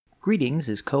Greetings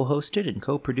is co-hosted and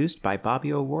co-produced by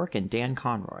Bobby O'Rourke and Dan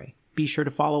Conroy. Be sure to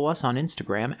follow us on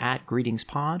Instagram at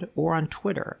GreetingsPod or on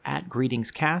Twitter at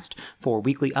GreetingsCast for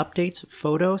weekly updates,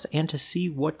 photos, and to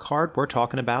see what card we're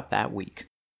talking about that week.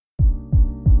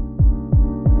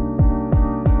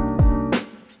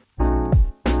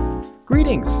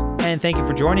 Greetings, and thank you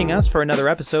for joining us for another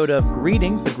episode of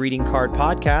Greetings, the Greeting Card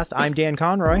Podcast. I'm Dan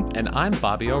Conroy. And I'm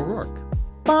Bobby O'Rourke.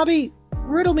 Bobby,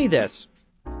 riddle me this.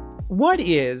 What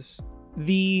is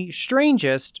the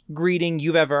strangest greeting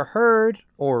you've ever heard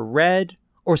or read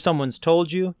or someone's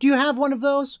told you? Do you have one of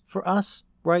those for us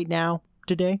right now,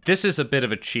 today? This is a bit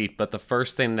of a cheat, but the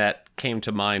first thing that came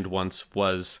to mind once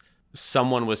was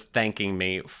someone was thanking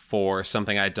me for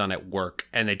something I'd done at work,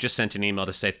 and they just sent an email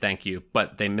to say thank you,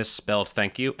 but they misspelled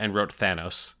thank you and wrote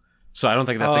Thanos. So I don't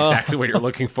think that's exactly what you're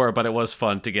looking for, but it was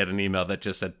fun to get an email that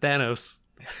just said Thanos.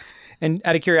 And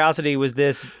out of curiosity, was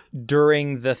this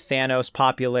during the Thanos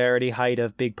popularity height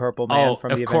of Big Purple Man from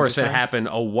the Avengers? Of course, it happened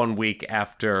 1 week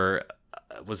after,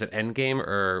 was it Endgame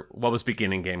or what was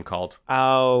Beginning Game called?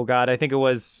 Oh, God, I think it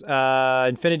was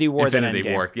Infinity War. Infinity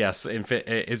War, yes.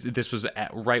 This was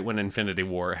right when Infinity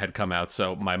War had come out,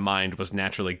 so my mind was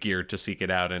naturally geared to seek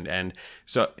it out. And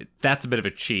so that's a bit of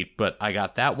a cheat, but I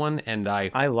got that one, and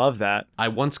I love that. I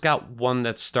once got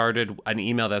an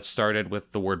email that started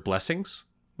with the word blessings,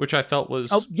 which I felt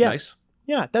was nice.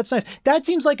 Yeah, that's nice. That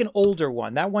seems like an older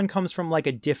one. That one comes from like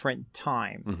a different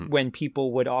time when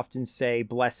people would often say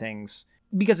blessings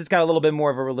because it's got a little bit more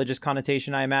of a religious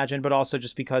connotation, I imagine, but also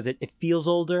just because it feels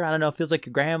older. I don't know. It feels like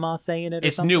your grandma saying it. Or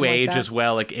it's new age as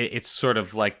well. Like it's sort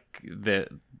of like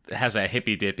has a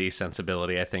hippy dippy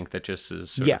sensibility. I think that just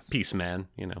is sort of peace man,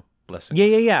 Blessings.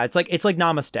 Yeah. It's like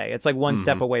namaste. It's like one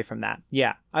step away from that.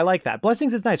 Yeah, I like that.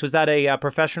 Blessings is nice. Was that a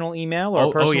professional email or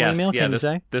a personal email? Yeah, can you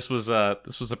say? This was a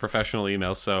professional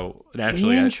email. So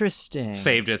naturally, interesting. I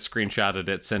saved it, screenshotted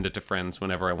it, send it to friends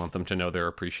whenever I want them to know they're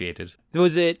appreciated.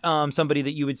 Was it somebody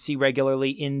that you would see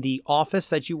regularly in the office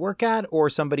that you work at, or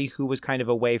somebody who was kind of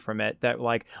away from it? That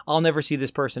like, I'll never see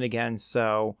this person again,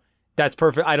 so that's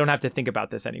perfect. I don't have to think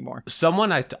about this anymore.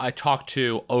 Someone I talked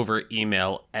to over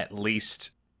email at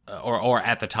least. Or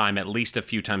at the time, at least a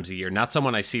few times a year. Not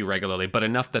someone I see regularly, but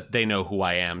enough that they know who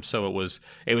I am. So it was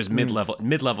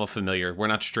mid-level familiar. We're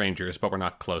not strangers, but we're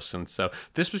not close. And so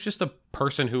this was just a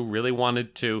person who really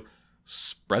wanted to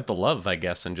spread the love, I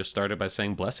guess, and just started by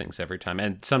saying blessings every time.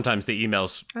 And sometimes the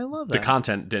emails, I love that. The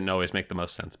content didn't always make the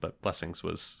most sense, but blessings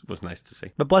was nice to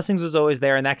see. But blessings was always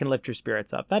there, and that can lift your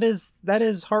spirits up. That is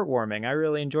heartwarming. I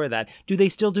really enjoy that. Do they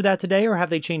still do that today, or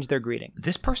have they changed their greeting?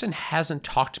 This person hasn't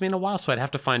talked to me in a while, so I'd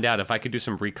have to find out. If I could do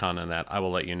some recon on that, I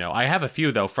will let you know. I have a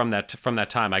few, though, from that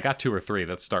time. I got 2 or 3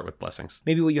 that start with blessings.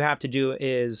 Maybe what you have to do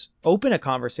is open a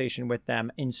conversation with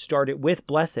them and start it with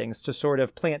blessings to sort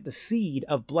of plant the seed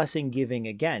of blessing giving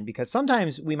again. Because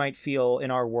sometimes we might feel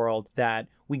in our world that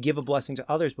we give a blessing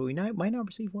to others, but we might not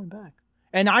receive one back.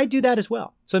 And I do that as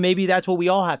well. So maybe that's what we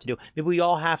all have to do. Maybe we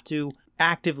all have to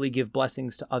actively give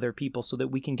blessings to other people so that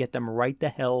we can get them right the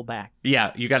hell back.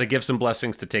 Yeah, you got to give some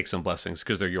blessings to take some blessings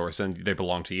because they're yours and they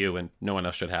belong to you and no one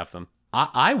else should have them.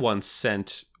 I once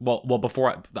sent,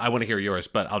 before I want to hear yours,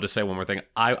 but I'll just say one more thing.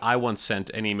 I once sent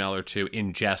an email or two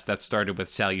in jest that started with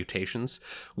salutations,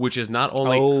 which is not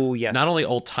only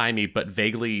old-timey, but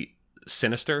vaguely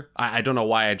sinister. I don't know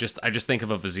why. I just think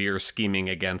of a vizier scheming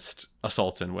against a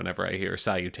sultan whenever I hear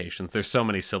salutations. There's so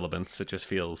many sibilants, it just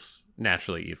feels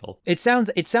naturally evil. It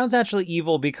sounds naturally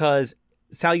evil because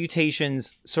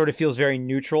salutations sort of feels very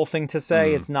neutral thing to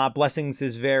say. It's not. Blessings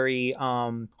is very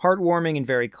heartwarming and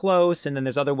very close, and then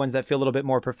there's other ones that feel a little bit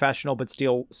more professional but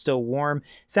still warm.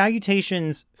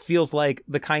 Salutations feels like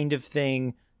the kind of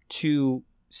thing to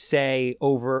say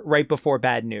over right before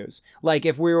bad news. Like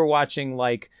if we were watching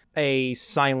like a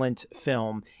silent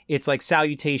film, it's like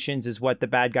salutations is what the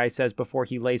bad guy says before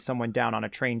he lays someone down on a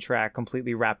train track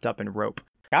completely wrapped up in rope.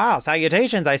 Ah,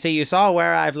 salutations, I see you saw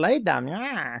where I've laid them.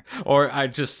 Yeah. Or I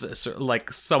just,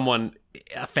 like someone,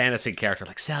 a fantasy character,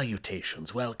 like,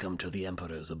 salutations, welcome to the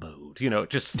Emperor's abode.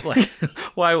 Just like,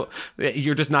 why,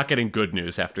 you're just not getting good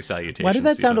news after salutations. Why did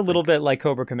that sound a little bit like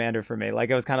Cobra Commander for me? Like,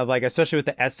 it was kind of like, especially with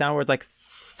the S sound, where it's like,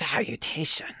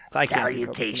 salutations.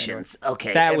 Salutations.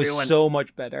 Okay, that was so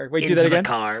much better. Wait, do that again? Into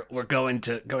the car. We're going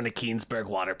to Keensburg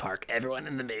Water Park. Everyone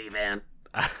in the minivan.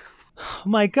 Oh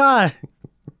my God.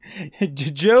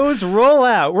 Joe's roll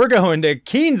out. We're going to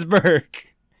Keensburg.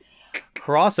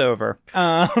 Crossover.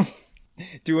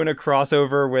 Doing a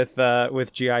crossover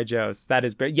with G.I. Joe's. That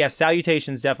is, but yes,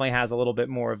 salutations definitely has a little bit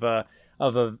more of a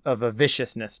a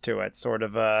viciousness to it, sort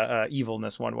of a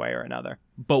evilness one way or another.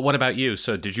 But what about you?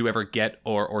 So did you ever get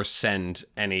or send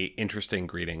any interesting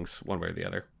greetings one way or the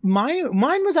other? Mine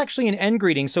was actually an end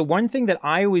greeting. So one thing that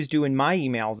I always do in my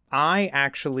emails, I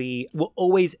actually will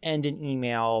always end an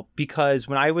email, because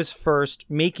when I was first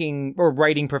making or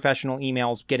writing professional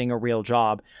emails, getting a real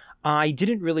job, I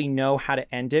didn't really know how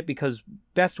to end it because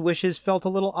best wishes felt a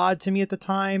little odd to me at the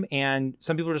time, and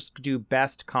some people just do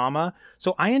best, comma.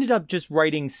 So I ended up just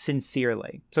writing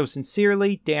sincerely. So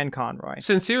sincerely, Dan Conroy.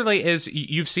 Sincerely is,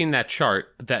 you've seen that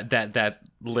chart that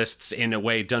lists, in a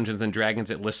way, Dungeons and Dragons.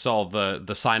 It lists all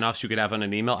the sign-offs you could have on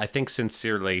an email. I think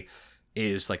sincerely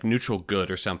is like neutral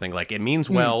good or something. Like, it means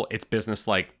well, it's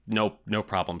business-like, no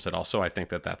problems at all. So I think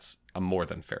that's a more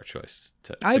than fair choice.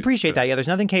 I appreciate that. Yeah, there's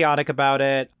nothing chaotic about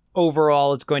it.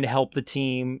 Overall, it's going to help the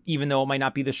team, even though it might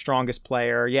not be the strongest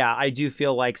player. Yeah, I do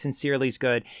feel like sincerely is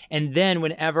good. And then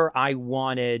whenever I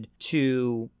wanted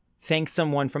to thank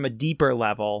someone from a deeper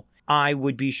level, I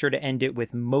would be sure to end it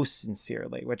with most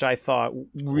sincerely, which I thought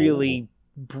really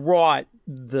brought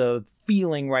the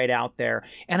feeling right out there.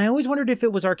 And I always wondered if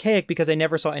it was archaic because I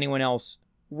never saw anyone else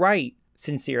write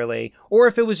sincerely, or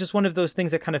if it was just one of those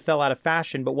things that kind of fell out of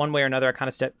fashion. But one way or another, I kind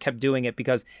of kept doing it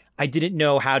because I didn't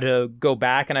know how to go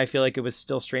back, and I feel like it was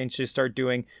still strange to start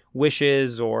doing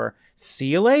wishes or see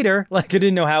you later. Like, I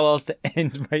didn't know how else to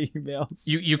end my emails.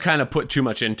 You kind of put too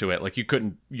much into it. Like, you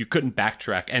couldn't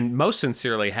backtrack. And most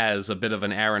sincerely has a bit of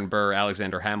an Aaron Burr,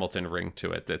 Alexander Hamilton ring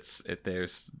to it.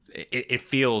 It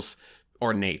feels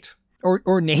ornate.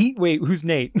 Or Nate? Wait, who's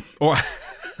Nate? Or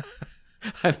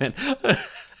I meant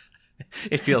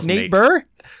it feels Nate Burr?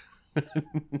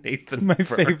 Nathan my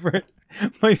Burr.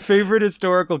 My favorite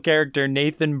historical character,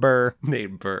 Nathan Burr.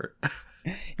 Nate Burr.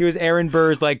 He was Aaron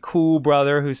Burr's like cool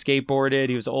brother who skateboarded.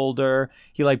 He was older.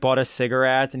 He like bought us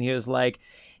cigarettes, and he was like,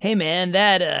 "Hey man,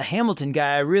 that Hamilton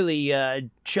guy really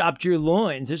chopped your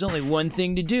loins. There's only one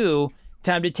thing to do.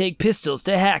 Time to take pistols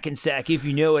to Hackensack, if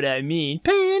you know what I mean.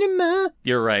 Panama."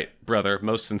 You're right, brother.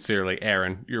 Most sincerely,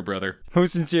 Aaron, your brother.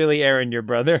 Most sincerely, Aaron, your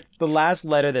brother. The last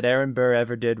letter that Aaron Burr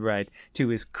ever did write to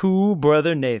his cool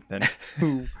brother Nathan,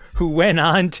 who went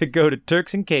on to go to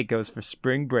Turks and Caicos for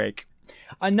spring break.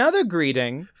 Another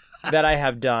greeting that I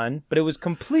have done, but it was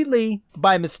completely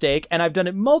by mistake, and I've done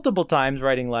it multiple times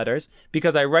writing letters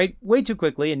because I write way too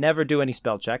quickly and never do any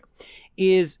spell check,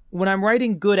 is when I'm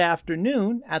writing good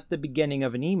afternoon at the beginning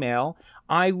of an email,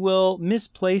 I will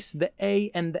misplace the A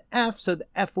and the F, so the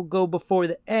F will go before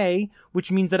the A,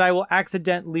 which means that I will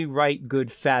accidentally write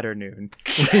good faternoon,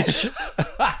 which...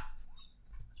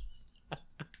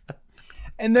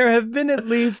 And there have been at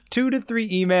least 2 to 3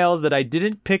 emails that I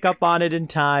didn't pick up on it in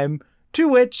time, to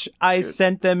which I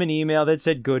sent them an email that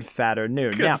said good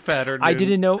faternoon. Good faternoon. I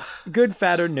didn't know good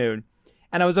faternoon.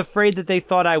 And I was afraid that they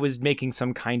thought I was making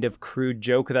some kind of crude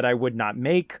joke that I would not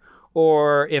make,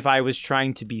 or if I was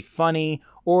trying to be funny,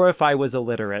 or if I was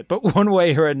illiterate. But one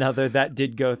way or another, that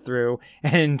did go through.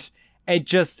 And I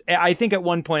think at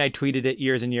one point I tweeted it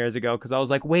years and years ago because I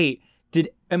was like, wait,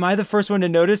 am I the first one to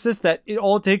notice this? That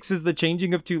all it takes is the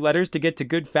changing of 2 letters to get to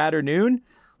good faternoon?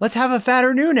 Let's have a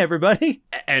faternoon, everybody.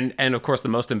 And of course, the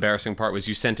most embarrassing part was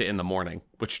you sent it in the morning,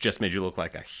 which just made you look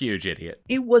like a huge idiot.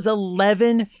 It was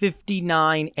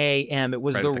 11:59 a.m. It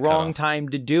was Right the at the wrong cutoff. time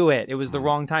to do it. It was the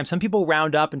wrong time. Some people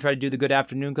round up and try to do the good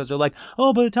afternoon because they're like,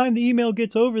 oh, by the time the email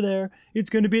gets over there,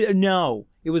 it's going to be... No,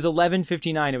 it was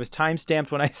 11:59. It was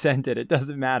time-stamped when I sent it. It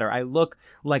doesn't matter. I look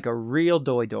like a real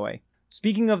doy-doy.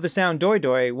 Speaking of the sound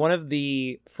doy-doy, one of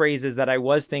the phrases that I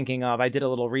was thinking of, I did a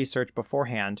little research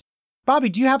beforehand. Bobby,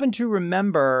 do you happen to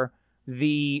remember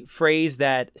the phrase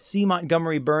that C.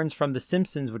 Montgomery Burns from The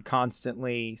Simpsons would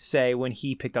constantly say when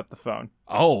he picked up the phone?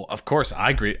 Oh, of course.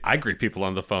 I greet people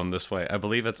on the phone this way. I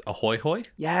believe it's ahoy hoy.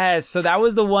 Yes, so that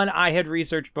was the one I had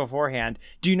researched beforehand.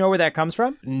 Do you know where that comes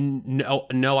from?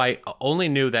 No, I only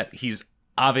knew that he's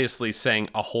obviously saying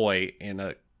ahoy in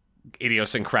a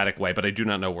idiosyncratic way, but I do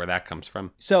not know where that comes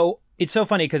from. So it's so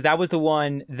funny because that was the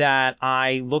one that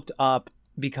I looked up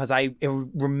because I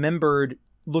remembered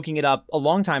looking it up a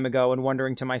long time ago and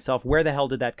wondering to myself, where the hell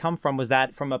did that come from? Was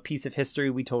that from a piece of history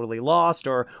we totally lost?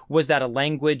 Or was that a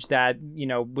language that,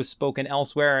 was spoken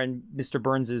elsewhere and Mr.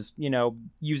 Burns is,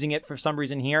 using it for some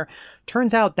reason here?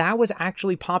 Turns out that was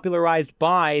actually popularized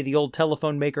by the old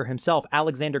telephone maker himself,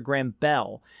 Alexander Graham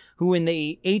Bell, who in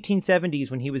the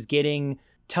 1870s, when he was getting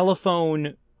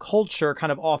telephone culture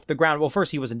kind of off the ground. Well,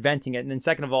 first he was inventing it, and then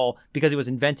second of all, because he was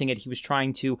inventing it, he was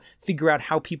trying to figure out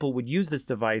how people would use this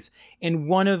device. And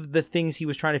one of the things he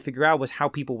was trying to figure out was how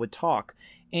people would talk.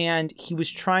 And he was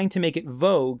trying to make it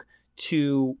vogue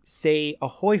to say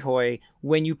ahoy hoy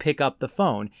when you pick up the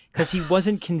phone, because he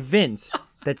wasn't convinced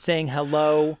that saying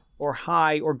hello or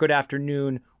hi or good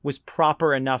afternoon was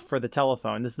proper enough for the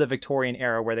telephone. This is the Victorian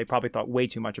era where they probably thought way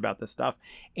too much about this stuff.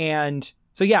 And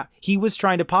so, yeah, he was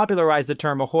trying to popularize the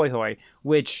term ahoy hoy,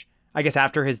 which I guess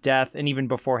after his death and even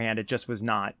beforehand, it just was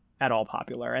not at all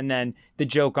popular. And then the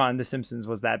joke on The Simpsons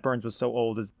was that Burns was so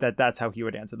old is that that's how he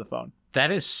would answer the phone.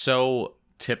 That is so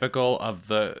typical of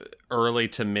the early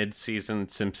to mid-season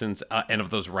Simpsons and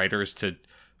of those writers to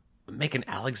make an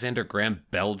Alexander Graham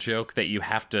Bell joke that you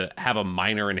have to have a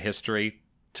minor in history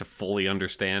to fully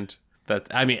understand. That,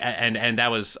 I mean, and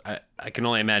that was, I can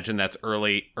only imagine that's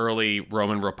early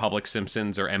Roman Republic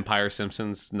Simpsons or Empire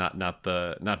Simpsons, not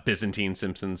Byzantine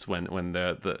Simpsons when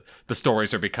the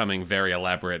stories are becoming very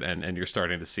elaborate and you're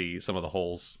starting to see some of the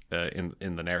holes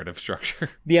in the narrative structure.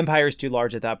 The Empire is too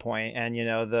large at that point, and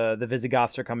the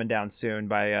Visigoths are coming down soon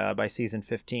by season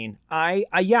 15.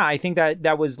 I think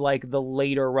that was like the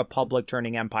later Republic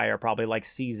turning Empire, probably like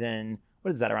season.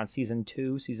 What is that, around season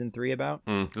 2, season 3 about?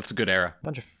 That's a good era. A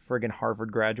bunch of friggin'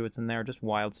 Harvard graduates in there, just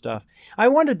wild stuff. I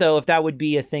wondered, though, if that would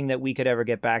be a thing that we could ever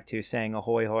get back to, saying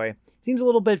ahoy hoy. Seems a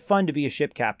little bit fun to be a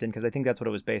ship captain, because I think that's what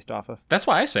it was based off of. That's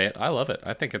why I say it. I love it.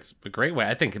 I think it's a great way.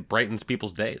 I think it brightens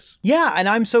people's days. Yeah, and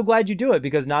I'm so glad you do it,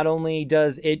 because not only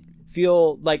does it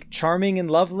feel like charming and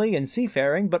lovely and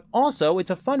seafaring, but also it's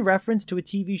a fun reference to a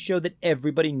TV show that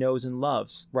everybody knows and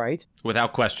loves, right?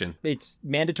 Without question. It's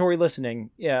mandatory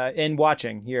listening and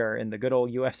watching here in the good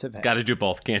old US of A. Got to do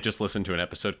both. Can't just listen to an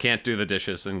episode. Can't do the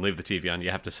dishes and leave the TV on. You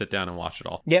have to sit down and watch it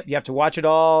all. Yep, you have to watch it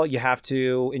all. You have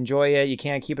to enjoy it. You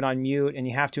can't keep it on mute, and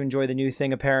you have to enjoy the new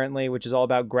thing, apparently, which is all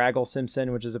about Graggle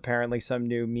Simpson, which is apparently some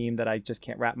new meme that I just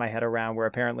can't wrap my head around, where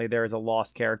apparently there is a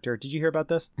lost character. Did you hear about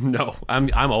this? No,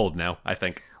 I'm old now, I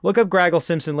think. Look up Graggle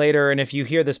Simpson later, and if you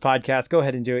hear this podcast, go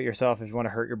ahead and do it yourself if you want to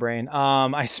hurt your brain.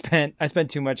 I spent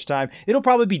too much time. It'll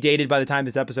probably be dated by the time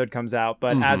this episode comes out,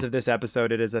 but as of this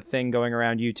episode, it is a thing going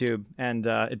around YouTube, and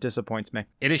it disappoints me.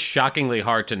 It is shockingly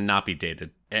hard to not be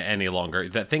dated any longer.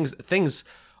 That things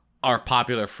are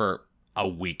popular for a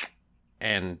week,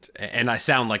 and I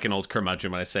sound like an old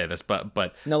curmudgeon when I say this,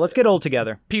 but no, let's get old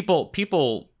together.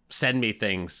 People send me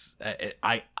things.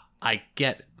 I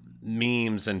get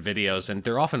memes and videos, and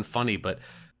they're often funny, but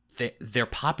they're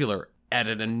popular at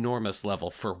an enormous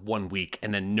level for 1 week,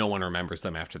 and then no one remembers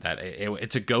them after that.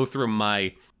 To go through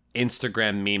my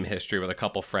Instagram meme history with a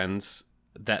couple friends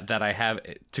that I have,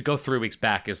 to go 3 weeks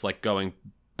back is like going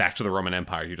back to the Roman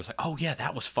Empire. You're just like, oh yeah,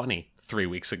 that was funny 3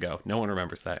 weeks ago. No one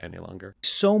remembers that any longer.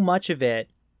 So much of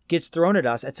it gets thrown at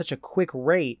us at such a quick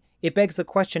rate. It begs the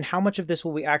question, how much of this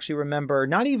will we actually remember?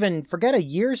 Not even, forget a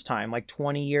year's time, like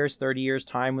 20 years, 30 years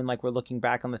time, when like we're looking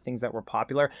back on the things that were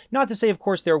popular. Not to say, of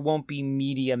course, there won't be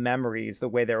media memories the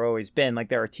way there always been. Like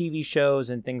there are TV shows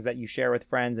and things that you share with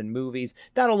friends and movies.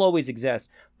 That'll always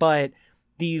exist. But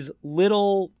these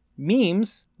little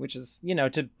memes, which is,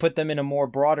 to put them in a more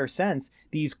broader sense,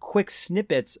 these quick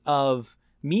snippets of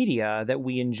media that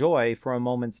we enjoy for a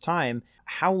moment's time,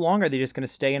 how long are they just going to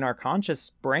stay in our conscious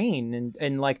brain?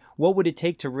 And like, what would it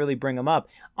take to really bring them up?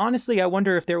 Honestly, I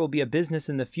wonder if there will be a business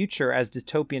in the future, as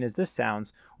dystopian as this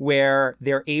sounds, where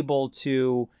they're able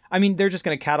to, they're just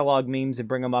going to catalog memes and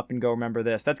bring them up and go, remember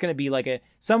this. That's going to be like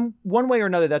one way or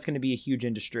another, that's going to be a huge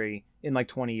industry in like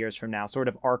 20 years from now, sort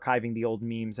of archiving the old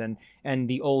memes, and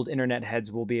the old internet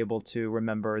heads will be able to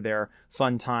remember their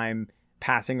fun time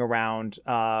passing around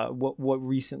what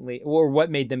recently, or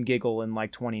what made them giggle in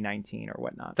like 2019 or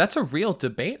whatnot. That's a real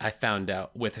debate I found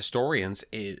out with historians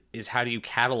is how do you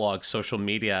catalog social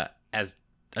media as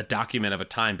a document of a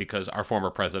time, because our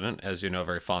former president, as you know,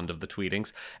 very fond of the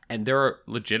tweetings, and there are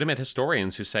legitimate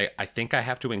historians who say, I think I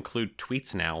have to include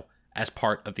tweets now as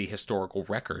part of the historical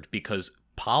record because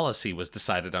policy was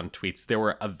decided on tweets. There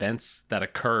were events that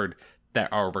occurred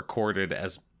that are recorded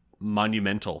as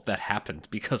monumental that happened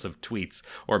because of tweets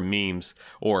or memes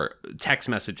or text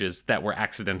messages that were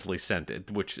accidentally sent,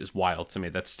 which is wild to me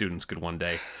that students could one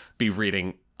day be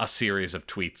reading a series of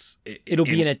tweets. It'll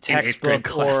be in a textbook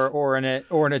or in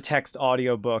a text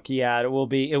audiobook. Yeah, it will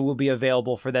be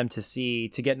available for them to see,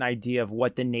 to get an idea of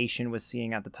what the nation was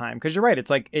seeing at the time. Because you're right,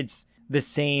 it's the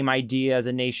same idea as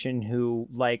a nation who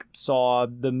like saw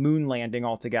the moon landing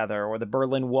altogether or the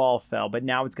Berlin Wall fell, but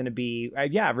now it's going to be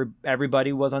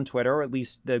everybody was on Twitter, or at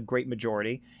least the great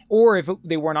majority. Or if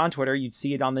they weren't on Twitter, you'd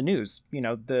see it on the news.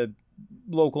 The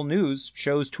local news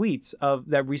shows tweets of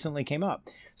that recently came up.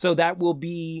 So that will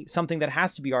be something that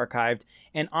has to be archived.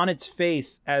 And on its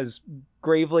face, as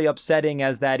gravely upsetting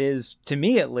as that is to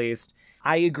me, at least,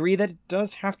 I agree that it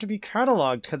does have to be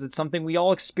cataloged because it's something we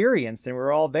all experienced and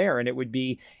we're all there, and it would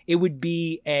be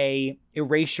a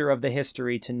erasure of the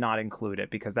history to not include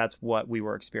it because that's what we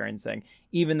were experiencing.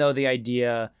 Even though the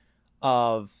idea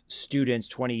of students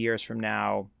 20 years from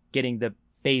now getting the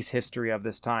base history of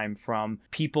this time from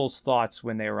people's thoughts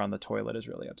when they were on the toilet is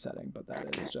really upsetting, but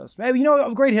that is just,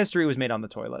 a great history was made on the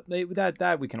toilet.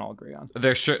 That we can all agree on.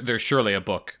 There's surely a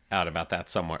book out about that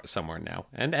somewhere now,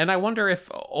 and I wonder if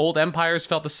old empires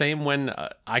felt the same when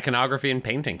iconography and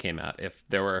painting came out. If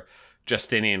there were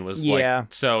Justinian was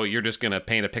like, so you're just gonna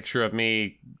paint a picture of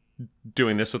me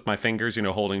doing this with my fingers,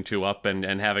 holding two up and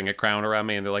having a crown around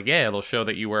me, and they're like, yeah, it'll show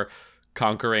that you were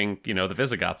conquering, the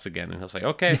Visigoths again. And I was like,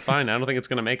 okay, fine. I don't think it's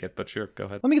going to make it, but sure, go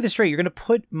ahead. Let me get this straight. You're going to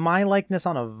put my likeness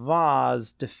on a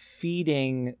vase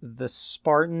defeating the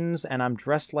Spartans, and I'm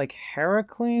dressed like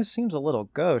Heracles? Seems a little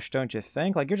gauche, don't you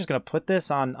think? Like, you're just going to put this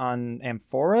on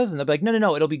amphoras, and they'll be like,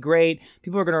 no, it'll be great.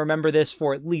 People are going to remember this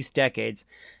for at least decades.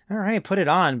 All right, put it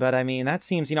on. But I mean, that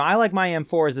seems, I like my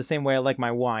amphoras the same way I like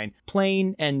my wine.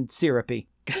 Plain and syrupy.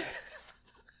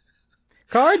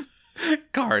 Card.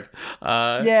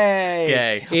 Yay.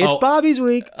 Gay. It's Bobby's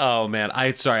week. Oh, man.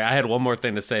 I had one more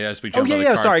thing to say as we jump on the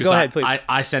card. Sorry. Go ahead, please.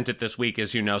 I sent it this week,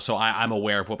 as you know, so I'm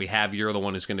aware of what we have. You're the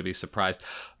one who's going to be surprised.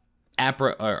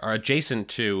 Adjacent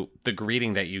to the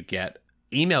greeting that you get,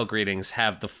 email greetings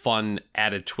have the fun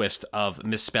added twist of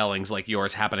misspellings like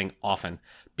yours happening often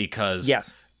because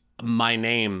my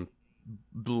name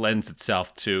lends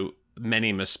itself to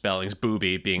many misspellings,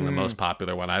 Booby being the most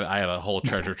popular one. I have a whole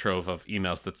treasure trove of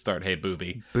emails that start, hey,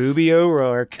 Booby. Booby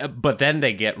O'Rourke. But then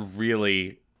they get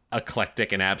really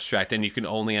eclectic and abstract, and you can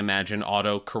only imagine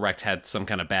autocorrect had some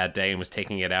kind of bad day and was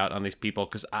taking it out on these people,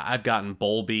 because I've gotten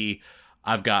Bolby,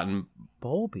 I've gotten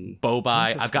Bobi,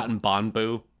 I've gotten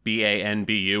Bonbu,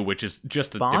 Banbu, which is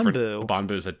just a different...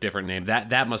 Bonbu's a different name.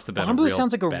 That must have been a real Bonbu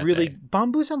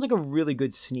sounds like a really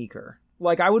good sneaker.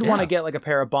 Like, I would want to get, like, a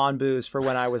pair of Bonbus for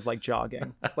when I was, like,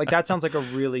 jogging. Like, that sounds like a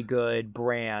really good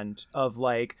brand of,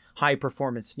 like,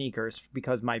 high-performance sneakers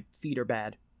because my feet are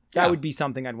bad. That would be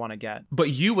something I'd want to get.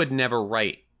 But you would never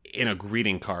write in a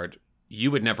greeting card, you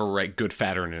would never write Good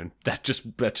Faternoon. That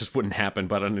just wouldn't happen.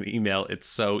 But on an email, it's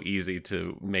so easy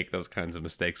to make those kinds of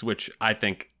mistakes, which I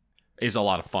think is a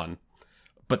lot of fun.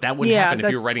 But that wouldn't happen if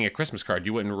you were writing a Christmas card.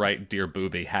 You wouldn't write, Dear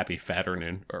Booby, Happy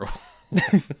Faternoon. Or...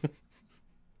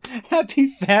 Happy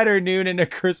Faternoon in a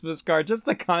Christmas card. Just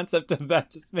the concept of that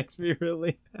just makes me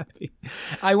really happy.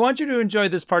 I want you to enjoy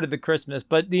this part of the Christmas,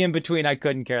 but the in-between I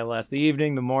couldn't care less. The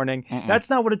evening, the morning, that's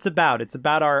not what it's about. It's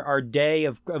about our day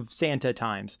of Santa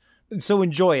times. So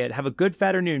enjoy it. Have a good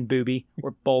Faternoon, Booby,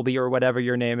 or Bolby, or whatever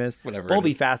your name is.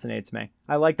 Bolby fascinates me.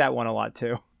 I like that one a lot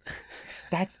too.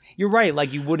 You're right.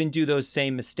 Like, you wouldn't do those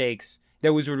same mistakes.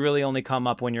 Those would really only come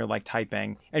up when you're, like,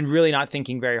 typing and really not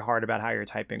thinking very hard about how you're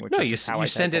typing. Which is how I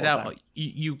send it out.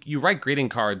 You write greeting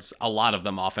cards, a lot of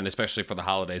them often, especially for the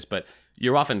holidays, but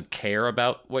you often care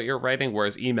about what you're writing,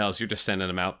 whereas emails, you're just sending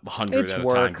them out 100 at a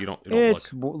time. You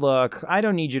don't look. I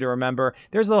don't need you to remember.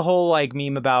 There's the whole, like,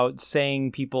 meme about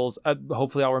saying people's,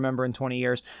 hopefully I'll remember in 20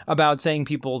 years, about saying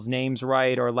people's names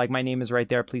right, or, like, my name is right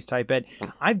there, please type it.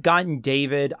 I've gotten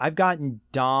David. I've gotten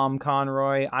Dom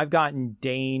Conroy. I've gotten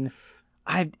Dane.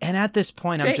 And at this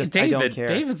point, I don't care.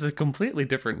 David's a completely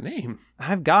different name.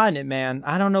 I've gotten it, man.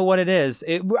 I don't know what it is.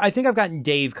 I think I've gotten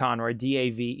Dave Conroy,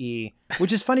 Dave,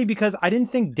 which is funny because I didn't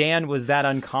think Dan was that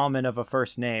uncommon of a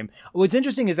first name. What's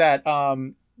interesting is that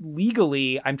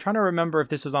legally, I'm trying to remember if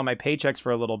this was on my paychecks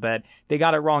for a little bit. They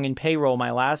got it wrong in payroll,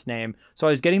 my last name. So I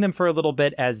was getting them for a little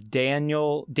bit as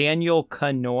Daniel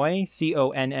Connoy,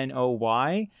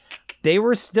 Connoy. They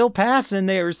were still passing.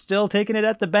 They were still taking it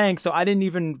at the bank. So I didn't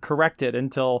even correct it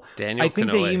until I think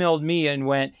they emailed me and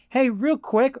went, hey, real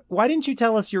quick, why didn't you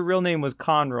tell us your real name was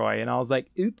Conroy? And I was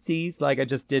like, oopsies. Like, I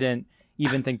just didn't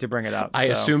even think to bring it up. I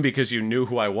assume because you knew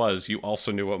who I was, you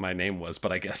also knew what my name was.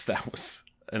 But I guess that was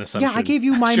an assumption. Yeah, I gave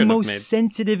you my most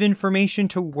sensitive information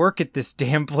to work at this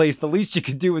damn place. The least you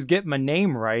could do was get my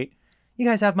name right. You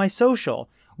guys have my social,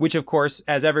 which of course,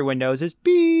 as everyone knows, is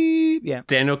beep. Yeah,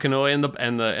 Daniel Canoy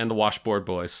and the Washboard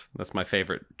Boys. That's my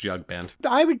favorite jug band.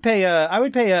 I would pay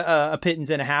a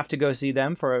pittance and a half to go see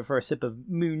them for a sip of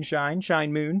moonshine,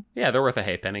 shine moon. Yeah, they're worth a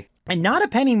halfpenny. And not a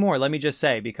penny more, let me just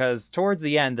say, because towards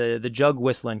the end, the jug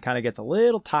whistling kind of gets a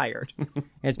little tired.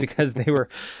 It's because they were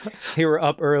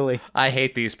up early. I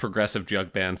hate these progressive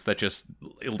jug bands that just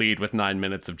lead with 9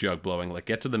 minutes of jug blowing. Like,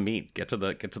 get to the meat, get to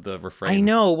the refrain. I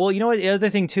know. Well, you know what? The other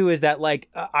thing too is that like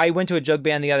I went to a jug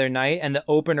band the other night, and the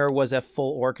opener was a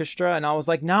full orchestra, and I was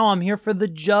like, no, I'm here for the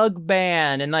jug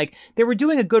band, and like they were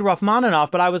doing a good Rachmaninoff,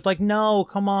 but I was like, no,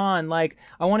 come on, like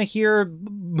I want to hear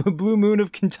Blue Moon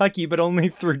of Kentucky, but only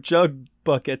through jug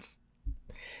buckets.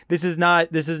 This is not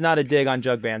a dig on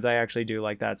jug bands. I actually do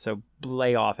like that. So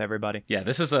lay off, everybody. Yeah,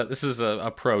 this is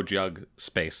a pro-jug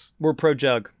space. We're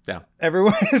pro-jug. Yeah.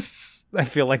 Everyone is, I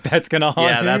feel like that's going to haunt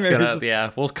Yeah, that's me. going to,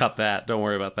 yeah, we'll cut that. Don't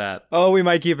worry about that. Oh, we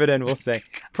might keep it in. We'll say.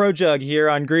 Pro-jug here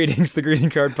on Greetings, the Greeting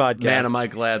Card Podcast. Man, am I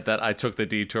glad that I took the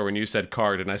detour when you said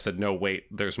card and I said, no, wait,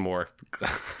 there's more.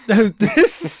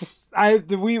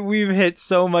 We've hit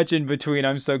so much in between.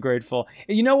 I'm so grateful.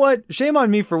 You know what? Shame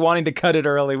on me for wanting to cut it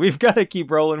early. We've got to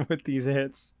keep rolling with these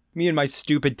hits. Me and my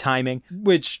stupid timing,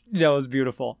 which, is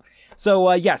beautiful.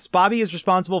 So, yes, Bobby is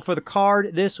responsible for the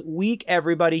card this week,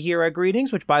 everybody here at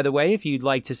Greetings, which, by the way, if you'd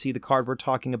like to see the card we're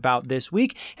talking about this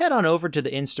week, head on over to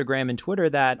the Instagram and Twitter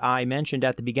that I mentioned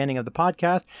at the beginning of the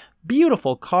podcast.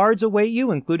 Beautiful cards await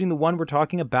you, including the one we're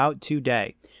talking about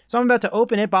today. So I'm about to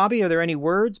open it. Bobby, are there any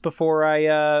words before I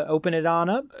open it on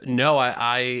up? No,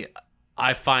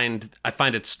 I find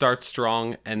it starts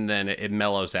strong and then it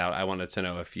mellows out. I wanted to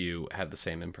know if you had the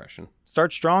same impression.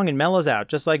 Starts strong and mellows out,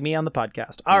 just like me on the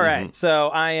podcast. All right, so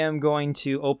I am going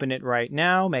to open it right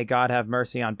now. May God have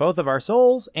mercy on both of our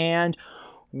souls. And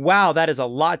wow, that is a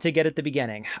lot to get at the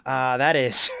beginning. That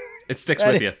is... It sticks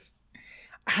with you.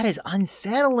 That is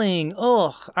unsettling.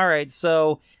 Ugh. All right,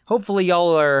 so hopefully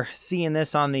y'all are seeing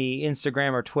this on the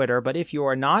Instagram or Twitter. But if you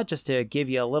are not, just to give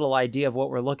you a little idea of what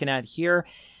we're looking at here...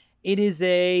 It is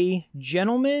a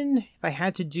gentleman. If I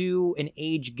had to do an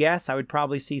age guess, I would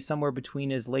probably see somewhere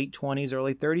between his late 20s,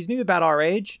 early 30s, maybe about our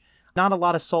age. Not a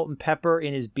lot of salt and pepper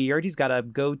in his beard. He's got a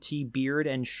goatee beard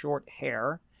and short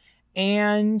hair.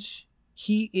 And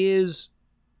his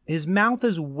mouth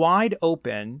is wide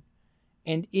open.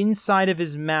 And inside of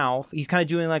his mouth, he's kind of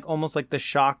doing like almost like the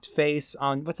shocked face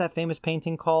on, what's that famous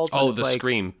painting called? Oh, The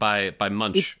Scream by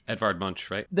Munch, Edvard Munch,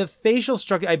 right? The facial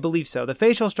structure, I believe so. The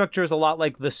facial structure is a lot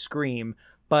like The Scream,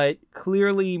 but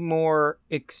clearly more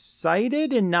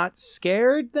excited and not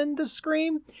scared than The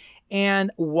Scream. And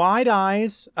wide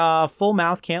eyes, full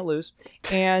mouth, can't lose.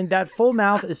 And that full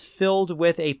mouth is filled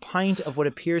with a pint of what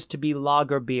appears to be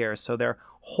lager beer. So they're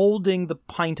holding the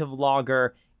pint of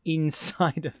lager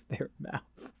inside of their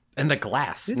mouth. And the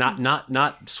glass,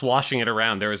 not swashing it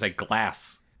around. There is a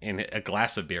glass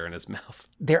of beer in his mouth.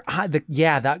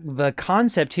 The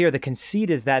concept here, the conceit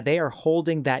is that they are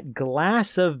holding that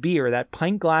glass of beer, that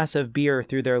pint glass of beer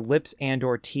through their lips and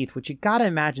or teeth, which you gotta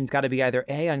imagine's gotta be either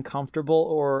A, uncomfortable,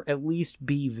 or at least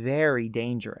B, very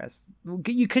dangerous.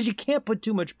 Because you can't put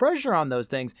too much pressure on those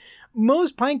things.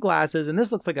 Most pint glasses, and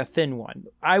this looks like a thin one.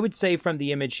 I would say from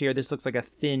the image here, this looks like a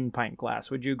thin pint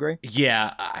glass. Would you agree?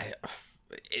 Yeah,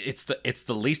 it's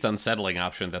the least unsettling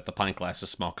option that the pint glass is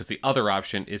small, because the other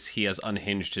option is he has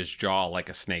unhinged his jaw like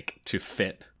a snake to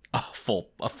fit a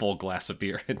full glass of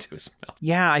beer into his mouth.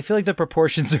 Yeah, I feel like the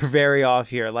proportions are very off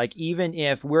here. Like, even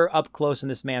if we're up close in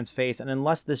this man's face, and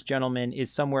unless this gentleman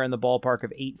is somewhere in the ballpark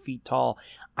of 8 feet tall,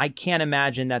 I can't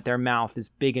imagine that their mouth is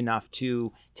big enough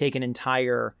to take an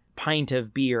entire pint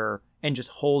of beer and just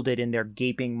hold it in their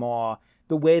gaping maw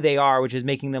the way they are, which is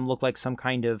making them look like some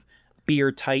kind of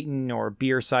beer titan or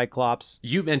beer cyclops.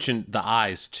 You mentioned the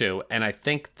eyes too, and I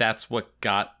think that's what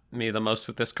got me the most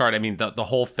with this card. I mean, the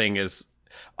whole thing is,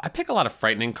 I pick a lot of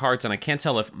frightening cards, and I can't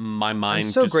tell if my mind...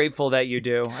 I'm so grateful that you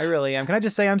do. I really am. Can I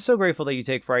just say I'm so grateful that you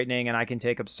take frightening and I can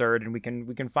take absurd, and we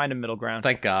can find a middle ground.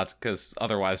 Thank God, because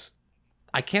otherwise...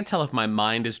 I can't tell if my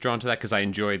mind is drawn to that, because I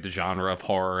enjoy the genre of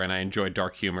horror and I enjoy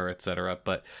dark humor, etc.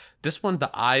 But this one, the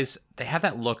eyes, they have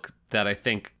that look that I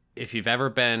think if you've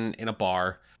ever been in a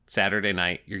bar... Saturday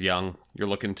night, you're young, you're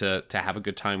looking to have a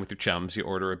good time with your chums, you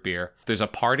order a beer. There's a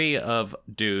party of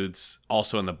dudes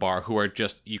also in the bar who are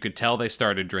just, you could tell they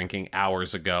started drinking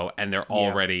hours ago and they're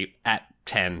already at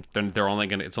 10. They're only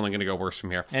gonna, it's only gonna go worse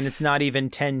from here. And it's not even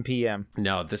 10 p.m.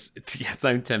 No, it's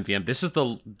not even 10 p.m. This is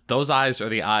those eyes are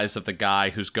the eyes of the guy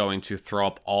who's going to throw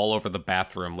up all over the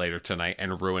bathroom later tonight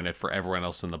and ruin it for everyone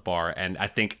else in the bar. And I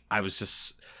think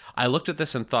I looked at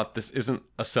this and thought, this isn't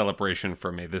a celebration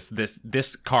for me.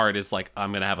 This card is like,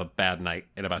 I'm gonna have a bad night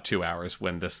in about 2 hours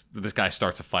when this guy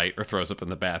starts a fight or throws up in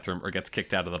the bathroom or gets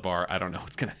kicked out of the bar. I don't know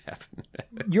what's gonna happen.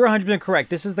 You're 100% correct.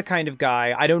 This is the kind of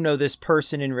guy, I don't know this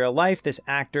person in real life, this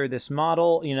actor, this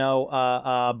model,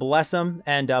 bless them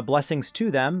and blessings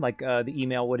to them, like the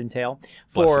email would entail,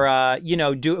 for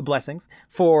blessings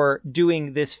for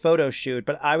doing this photo shoot.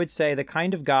 But I would say the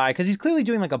kind of guy, because he's clearly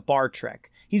doing like a bar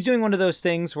trick. He's doing one of those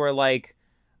things where, like,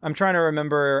 I'm trying to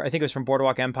remember, I think it was from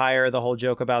Boardwalk Empire, the whole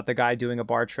joke about the guy doing a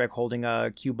bar trick holding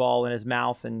a cue ball in his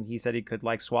mouth, and he said he could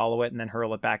like swallow it and then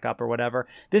hurl it back up or whatever.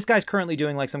 This guy's currently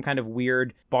doing like some kind of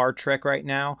weird bar trick right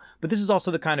now, but this is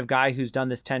also the kind of guy who's done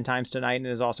this 10 times tonight and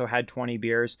has also had 20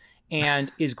 beers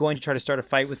and is going to try to start a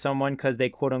fight with someone because they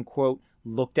quote unquote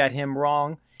looked at him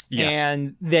wrong. Yes.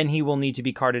 And then he will need to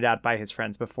be carted out by his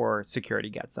friends before security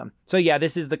gets him. So yeah,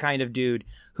 this is the kind of dude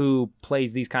who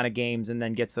plays these kind of games and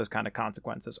then gets those kind of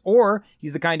consequences. Or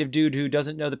he's the kind of dude who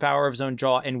doesn't know the power of his own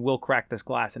jaw and will crack this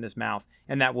glass in his mouth,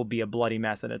 and that will be a bloody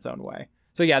mess in its own way.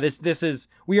 So yeah, this is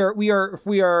we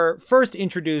are first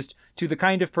introduced to the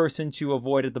kind of person to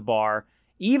avoid at the bar.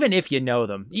 Even if you know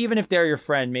them, even if they're your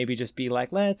friend, maybe just be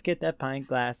like, let's get that pint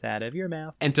glass out of your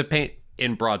mouth. And to paint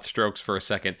in broad strokes for a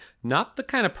second, not the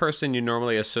kind of person you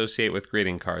normally associate with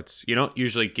greeting cards. You don't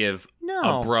usually give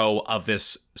a bro of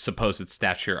this supposed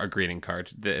stature a greeting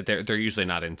card. They're usually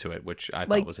not into it, which I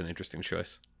thought was an interesting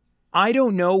choice. I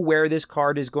don't know where this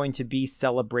card is going to be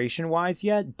celebration-wise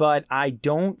yet, but I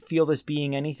don't feel this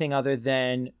being anything other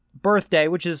than birthday,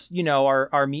 which is,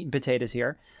 our meat and potatoes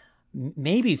here.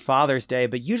 Maybe Father's Day,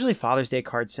 but usually Father's Day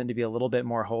cards tend to be a little bit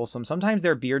more wholesome. Sometimes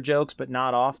they're beer jokes, but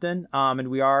not often. And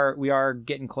we are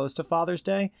getting close to Father's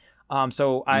Day.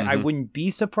 So I wouldn't be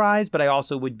surprised, but I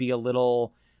also would be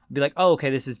like, oh, okay,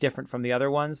 this is different from the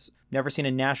other ones. Never seen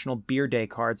a National Beer Day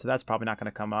card, so that's probably not going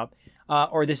to come up.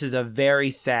 Or this is a very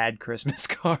sad Christmas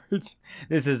card.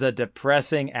 This is a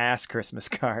depressing ass Christmas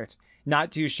card.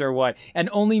 Not too sure what. And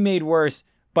only made worse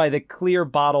by the clear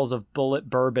bottles of Bullet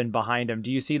bourbon behind him.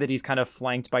 Do you see that he's kind of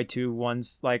flanked by two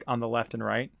ones like on the left and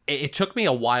right? It took me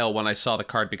a while when I saw the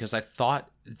card because I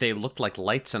thought they looked like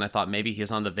lights, and I thought maybe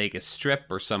he's on the Vegas Strip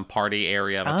or some party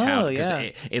area of a town. Yeah.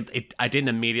 I didn't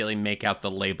immediately make out the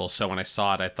label, so when I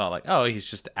saw it, I thought like, oh, he's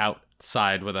just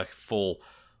outside with a full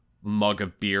mug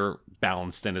of beer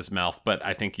balanced in his mouth. But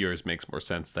I think yours makes more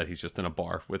sense that he's just in a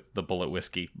bar with the Bullet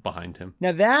whiskey behind him.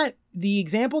 Now the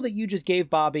example that you just gave,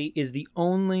 Bobby, is the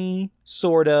only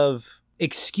sort of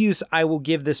excuse I will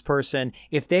give this person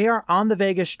if they are on the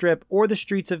Vegas Strip or the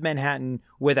streets of Manhattan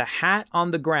with a hat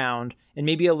on the ground and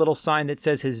maybe a little sign that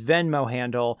says his Venmo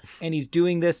handle, and he's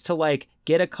doing this to like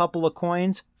get a couple of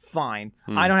coins. Fine.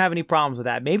 I don't have any problems with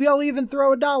that. Maybe I'll even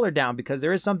throw $1 down because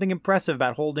there is something impressive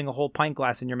about holding a whole pint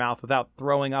glass in your mouth without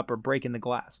throwing up or breaking the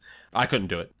glass. I couldn't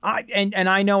do it. And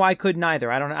I know I couldn't either.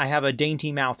 I have a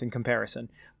dainty mouth in comparison.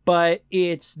 But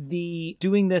it's the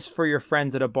doing this for your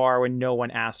friends at a bar when no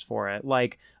one asked for it.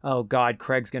 Like, oh God,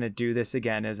 Craig's going to do this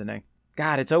again, isn't he?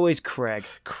 God, it's always Craig.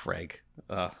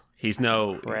 He's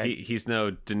no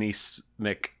Denise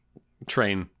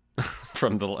McTrain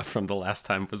from the last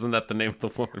time. Wasn't that the name of the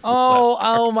woman? From the last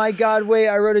part? Oh my God! Wait,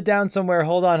 I wrote it down somewhere.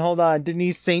 Hold on.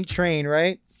 Denise St. Train,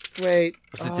 right? Wait.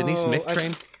 Was it Denise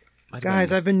McTrain?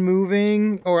 Guys, I've been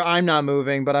moving, or I'm not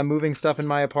moving, but I'm moving stuff in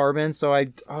my apartment. So I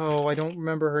don't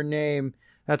remember her name.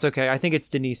 That's okay. I think it's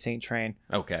Denise St. Train.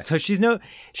 Okay. So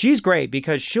she's great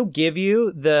because she'll give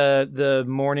you the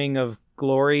Morning of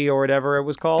Glory or whatever it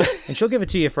was called, and she'll give it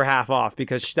to you for half off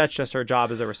because that's just her job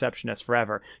as a receptionist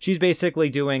forever. She's basically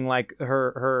doing like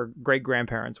her great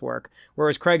grandparents' work,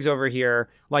 whereas Craig's over here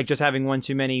like just having one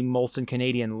too many Molson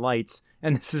Canadian Lights,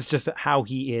 and this is just how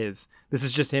he is. This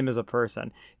is just him as a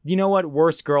person. You know what?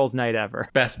 Worst girls' night ever.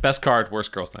 Best card.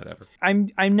 Worst girls' night ever.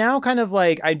 I'm now kind of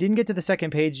like, I didn't get to the second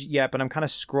page yet, but I'm kind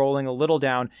of scrolling a little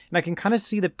down, and I can kind of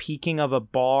see the peaking of a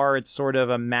bar. It's sort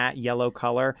of a matte yellow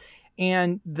color.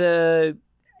 And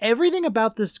everything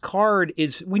about this card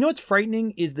is, we know what's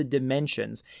frightening is the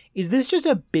dimensions. Is this just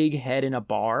a big head in a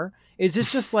bar? Is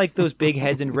this just like those big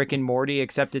heads in Rick and Morty,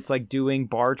 except it's like doing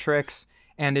bar tricks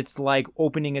and it's like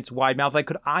opening its wide mouth? Like,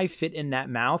 could I fit in that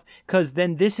mouth? Because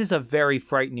then this is a very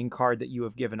frightening card that you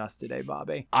have given us today,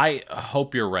 Bobby. I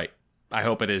hope you're right. I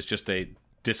hope it is just a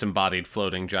disembodied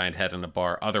floating giant head in a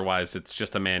bar. Otherwise, it's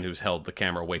just a man who's held the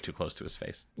camera way too close to his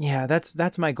face. Yeah,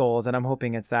 that's my goals, and I'm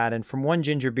hoping it's that. And from one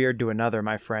ginger beard to another,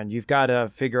 my friend, you've got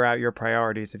to figure out your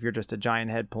priorities if you're just a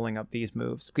giant head pulling up these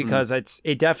moves, because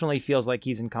it definitely feels like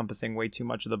he's encompassing way too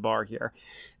much of the bar here.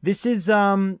 This is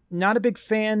not a big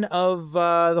fan of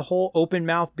the whole open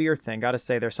mouth beer thing. Gotta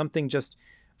say, there's something just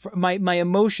my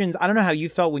emotions, I don't know how you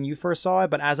felt when you first saw it,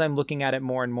 but as I'm looking at it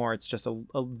more and more, it's just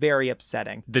a very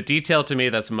upsetting. The detail to me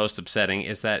that's most upsetting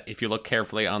is that if you look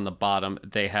carefully on the bottom,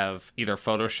 they have either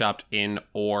photoshopped in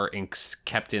or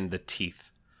kept in the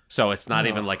teeth. So it's not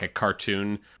even like a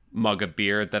cartoon mug of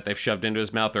beer that they've shoved into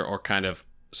his mouth or kind of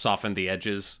softened the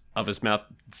edges of his mouth.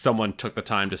 Someone took the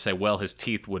time to say, well, his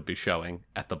teeth would be showing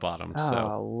at the bottom.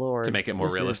 Oh, Lord. To make it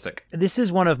more realistic. This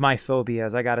is one of my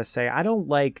phobias, I gotta say. I don't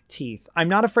like teeth. I'm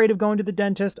not afraid of going to the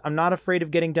dentist. I'm not afraid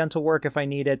of getting dental work if I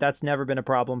need it. That's never been a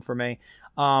problem for me.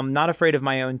 Not afraid of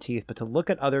my own teeth, but to look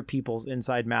at other people's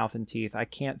inside mouth and teeth, I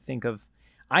can't think of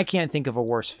a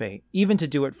worse fate. Even to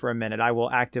do it for a minute, I will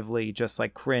actively just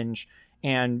like cringe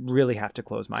and really have to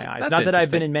close my eyes. That's Not that I've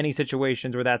been in many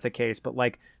situations where that's a case, but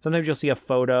like sometimes you'll see a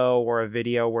photo or a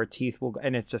video where teeth will,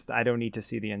 and it's just, I don't need to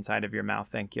see the inside of your mouth.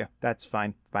 Thank you. That's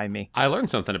fine by me. I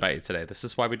learned something about you today. This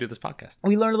is why we do this podcast.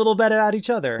 We learn a little bit about each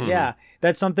other. Mm-hmm. Yeah.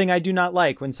 That's something I do not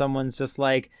like when someone's just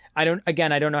like, I don't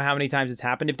know how many times it's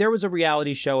happened. If there was a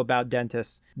reality show about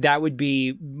dentists, that would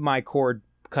be my cord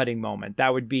cutting moment.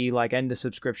 That would be like end the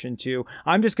subscription to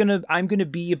I'm gonna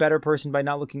be a better person by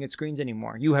not looking at screens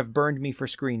anymore. You have burned me for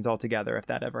screens altogether if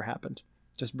that ever happened.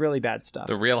 Just really bad stuff.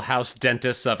 The Real House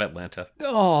Dentists of Atlanta.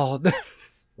 Oh,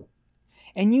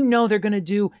 and you know they're gonna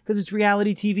do, because it's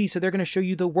reality TV, so they're gonna show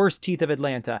you the worst teeth of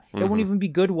Atlanta. It won't even be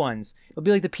good ones. It'll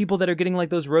be like the people that are getting like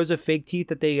those rows of fake teeth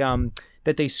that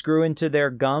they screw into their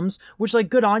gums, which like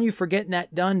good on you for getting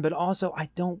that done, but also I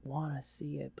don't want to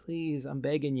see it. Please, I'm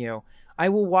begging you. I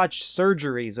will watch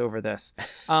surgeries over this.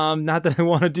 Not that I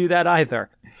want to do that either.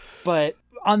 But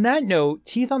on that note,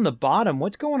 teeth on the bottom,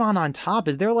 what's going on top?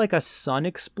 Is there like a sun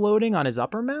exploding on his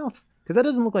upper mouth? Because that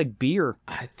doesn't look like beer.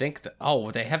 I think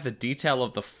they have the detail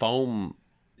of the foam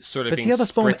sort of but being see how the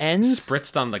foam ends?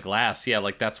 Spritzed on the glass. Yeah,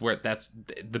 like that's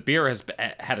the beer has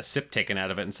had a sip taken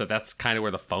out of it, and so that's kind of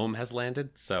where the foam has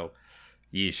landed. So,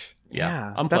 yeesh.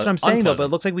 Yeah, that's what I'm saying though. But it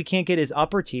looks like we can't get his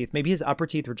upper teeth. Maybe his upper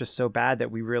teeth were just so bad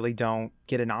that we really don't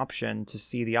get an option to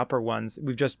see the upper ones.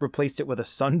 We've just replaced it with a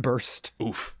sunburst.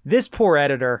 Oof. This poor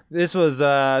editor. This was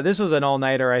an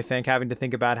all-nighter, I think, having to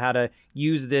think about how to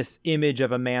use this image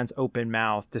of a man's open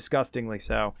mouth, disgustingly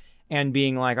so, and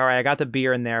being like, all right, I got the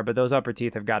beer in there, but those upper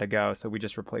teeth have got to go. So we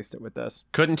just replaced it with this.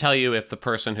 Couldn't tell you if the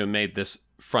person who made this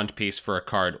front piece for a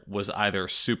card was either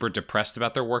super depressed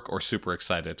about their work or super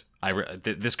excited.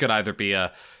 This could either be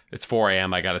it's 4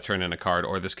 a.m. I got to turn in a card,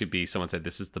 or this could be someone said,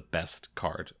 this is the best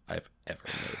card I've ever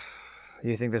made.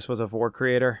 You think this was a vor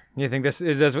creator? You think this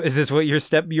what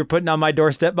you're putting on my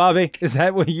doorstep, Bobby? Is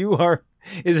that what you are?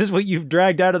 Is this what you've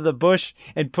dragged out of the bush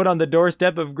and put on the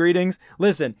doorstep of greetings?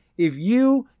 Listen,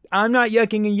 I'm not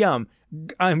yucking a yum.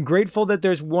 I'm grateful that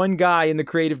there's one guy in the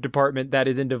creative department that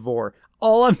is into vor.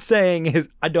 All I'm saying is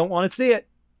I don't want to see it.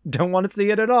 Don't want to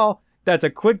see it at all. That's a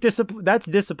quick that's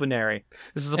disciplinary.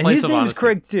 This is a place of honesty. His name's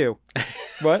Craig too.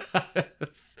 What?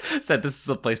 Said this is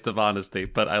a place of honesty,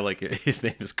 but I like it. His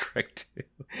name is Craig too.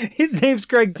 His name's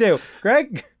Craig too.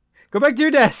 Greg, go back to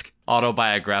your desk.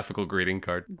 Autobiographical greeting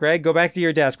card. Greg, go back to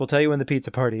your desk. We'll tell you when the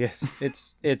pizza party is.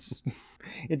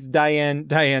 It's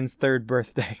Diane's third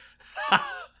birthday.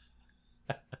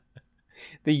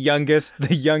 The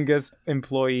youngest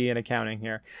employee in accounting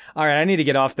here. All right, I need to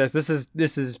get off this. This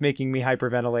is making me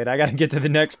hyperventilate. I got to get to the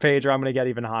next page or I'm going to get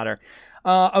even hotter.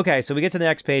 Okay, so we get to the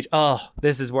next page. Oh,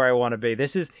 this is where I want to be.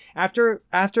 This is after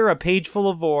a page full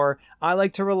of vor, I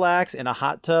like to relax in a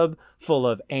hot tub full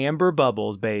of amber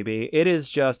bubbles, baby. It is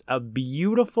just a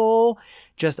beautiful,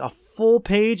 just a full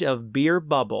page of beer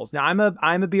bubbles. Now, I'm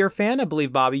a beer fan. I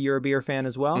believe, Bobby, you're a beer fan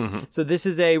as well. Mm-hmm. So this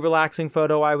is a relaxing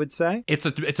photo, I would say. It's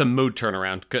a mood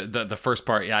turnaround. The first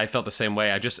part, yeah, I felt the same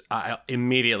way. I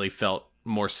immediately felt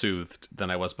more soothed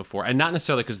than I was before. And not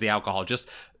necessarily because of the alcohol, just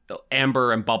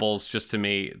amber and bubbles, just to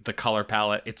me, the color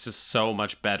palette, it's just so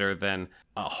much better than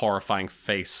a horrifying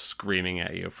face screaming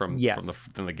at you from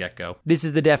the get-go. This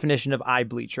is the definition of eye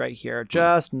bleach right here.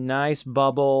 Just nice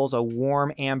bubbles, a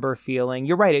warm amber feeling.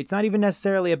 You're right, it's not even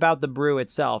necessarily about the brew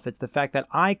itself. It's the fact that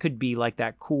I could be like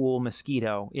that cool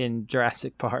mosquito in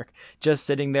Jurassic Park, just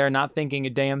sitting there not thinking a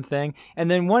damn thing.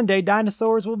 And then one day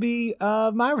dinosaurs will be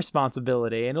my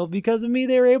responsibility, and it'll be because of me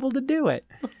they were able to do it.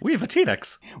 We have a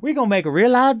T-Rex. We're going to make a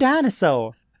real live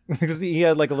dinosaur. Because he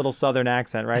had like a little southern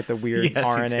accent, right? The weird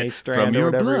RNA strand from or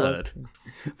your whatever blood.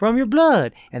 From your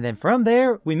blood. And then from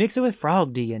there, we mix it with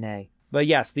frog DNA. But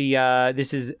yes,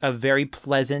 this is a very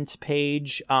pleasant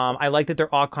page. I like that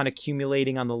they're all kind of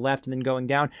accumulating on the left and then going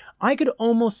down. I could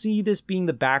almost see this being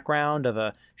the background of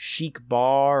a chic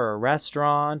bar or a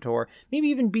restaurant, or maybe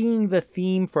even being the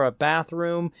theme for a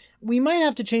bathroom. We might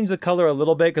have to change the color a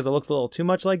little bit because it looks a little too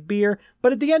much like beer.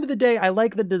 But at the end of the day, I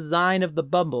like the design of the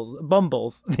bumbles.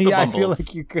 I feel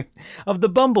like you could, of the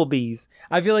bumblebees.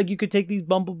 I feel like you could take these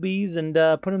bumblebees and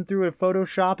put them through a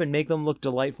Photoshop and make them look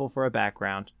delightful for a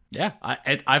background. Yeah,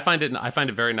 I find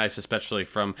it very nice, especially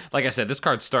from, like I said, this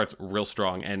card starts real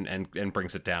strong and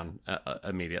brings it down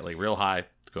immediately, real high,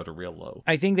 go to real low.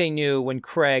 I think they knew when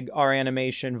Craig, our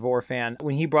animation Vor fan,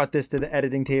 when he brought this to the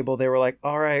editing table, they were like,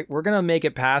 all right, we're going to make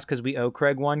it pass because we owe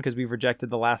Craig one because we've rejected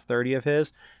the last 30 of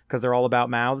his because they're all about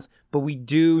mouths. But we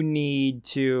do need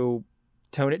to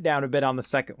tone it down a bit on the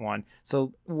second one.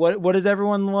 So what does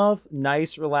everyone love?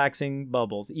 Nice, relaxing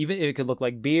bubbles. Even it could look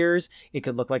like beers. It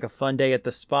could look like a fun day at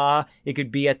the spa. It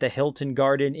could be at the Hilton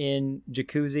Garden Inn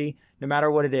jacuzzi. No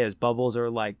matter what it is, bubbles are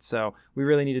liked. So we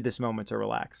really needed this moment to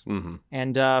relax. Mm-hmm.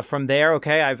 And from there,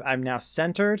 okay, I'm now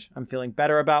centered. I'm feeling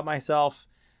better about myself.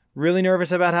 Really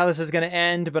nervous about how this is going to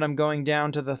end, but I'm going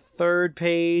down to the third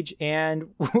page, and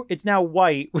it's now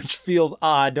white, which feels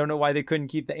odd. Don't know why they couldn't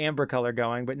keep the amber color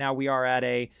going, but now we are at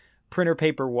a printer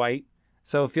paper white.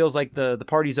 So it feels like the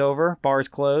party's over. Bar's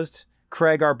closed.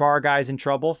 Craig, our bar guy's in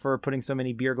trouble for putting so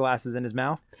many beer glasses in his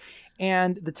mouth.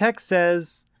 And the text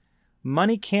says,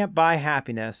 money can't buy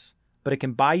happiness, but it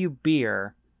can buy you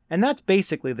beer. And that's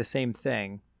basically the same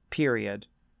thing, period.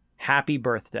 Happy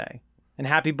birthday. And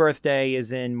happy birthday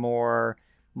is in more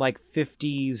like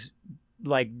 50s,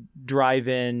 like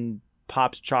drive-in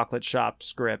Pop's chocolate shop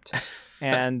script.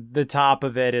 And the top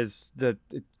of it is it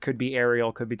could be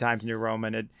Arial, could be Times New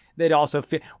Roman. It also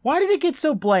fit. Why did it get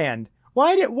so bland?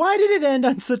 Why did it end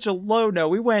on such a low note?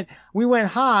 We went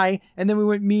high, and then we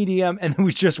went medium, and then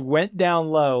we just went down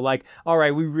low. Like, all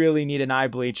right, we really need an eye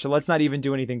bleach, so let's not even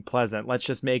do anything pleasant. Let's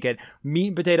just make it meat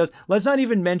and potatoes. Let's not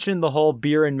even mention the whole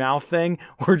beer and mouth thing.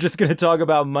 We're just going to talk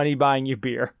about money buying you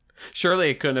beer. Surely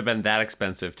it couldn't have been that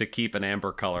expensive to keep an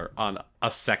amber color on a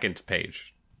second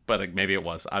page. But maybe it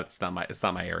was. It's not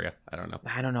my area. I don't know.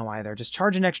 I don't know either. Just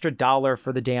charge an extra $1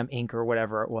 for the damn ink or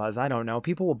whatever it was. I don't know.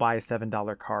 People will buy a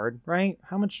 $7 card, right?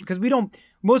 How much? Because we don't.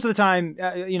 Most of the time,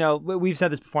 we've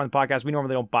said this before on the podcast. We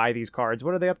normally don't buy these cards.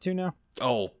 What are they up to now?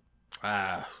 Oh,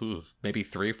 maybe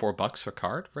 $3-4 a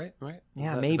card, right?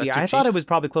 Yeah, maybe. I thought it was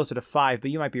probably closer to $5, but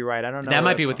you might be right. I don't know. That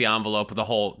might be with the envelope, the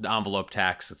whole envelope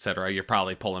tax, etc. You're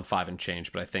probably pulling 5 and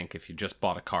change, but I think if you just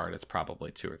bought a card, it's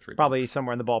probably $2 or $3. Probably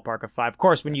somewhere in the ballpark of 5. Of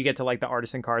course, when you get to like the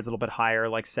artisan cards, a little bit higher,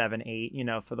 like 7, 8.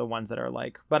 For the ones that are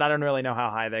like. But I don't really know how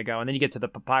high they go. And then you get to the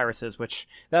papyruses, which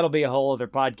that'll be a whole other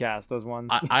podcast. Those ones.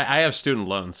 I have student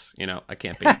loans. I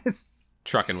can't be.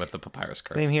 Trucking with the papyrus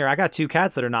cards. Same here. I got 2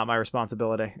 cats that are not my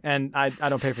responsibility, and I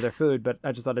don't pay for their food, but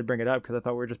I just thought I'd bring it up because I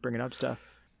thought we were just bringing up stuff.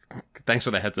 Thanks for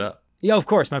the heads up. Yeah, of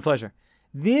course. My pleasure.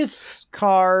 This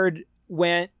card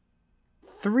went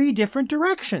 3 different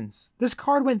directions. This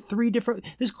card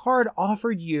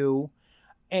offered you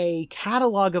a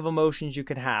catalog of emotions you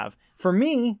could have. For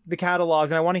me, the catalogs,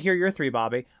 and I want to hear your 3,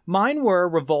 Bobby, mine were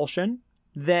revulsion,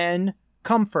 then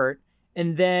comfort,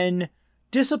 and then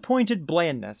disappointed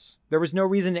blandness. There was no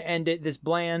reason to end it this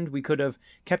bland. We could have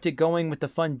kept it going with the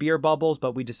fun beer bubbles,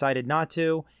 but we decided not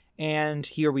to. And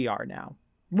here we are now.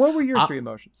 What were your 3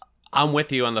 emotions? I'm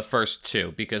with you on the first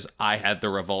 2 because I had the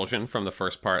revulsion from the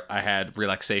first part. I had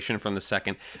relaxation from the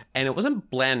second. And it wasn't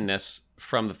blandness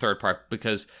from the third part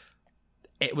because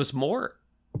it was more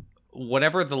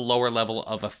whatever the lower level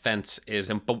of offense is.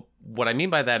 But what I mean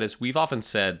by that is we've often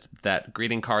said that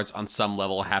greeting cards on some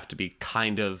level have to be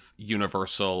kind of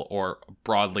universal or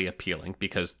broadly appealing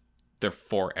because they're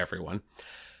for everyone.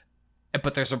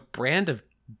 But there's a brand of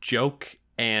joke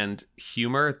and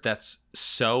humor that's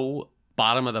so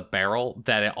bottom of the barrel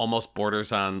that it almost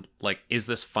borders on like, is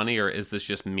this funny or is this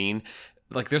just mean?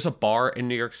 Like there's a bar in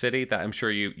New York City that I'm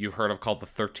sure you've heard of called the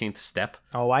 13th Step.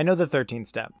 Oh, I know the 13th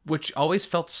Step. Which always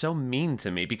felt so mean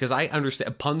to me because I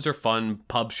understand puns are fun.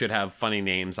 Pubs should have funny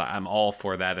names. I'm all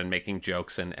for that and making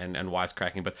jokes and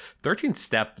wisecracking. But 13th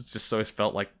Step just always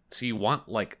felt like, so you want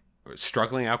like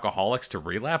struggling alcoholics to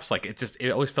relapse? Like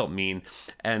it always felt mean.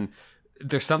 And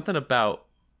there's something about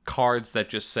cards that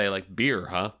just say like beer,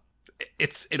 huh?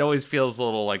 It always feels a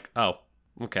little like, oh,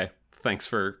 okay. Thanks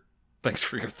for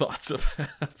your thoughts.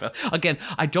 Again,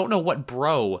 I don't know what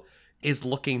bro is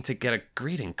looking to get a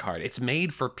greeting card. It's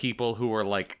made for people who are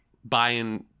like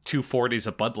buying 240s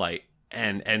of Bud Light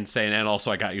and saying, and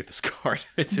also I got you this card.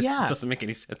 It doesn't make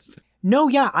any sense to me. No,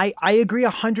 yeah, I agree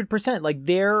 100%. Like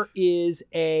there is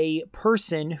a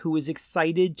person who is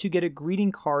excited to get a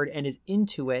greeting card and is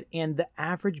into it. And the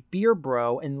average beer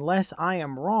bro, unless I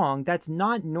am wrong, that's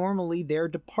not normally their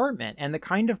department. And the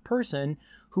kind of person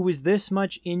who is this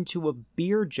much into a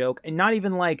beer joke and not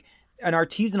even like an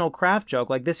artisanal craft joke.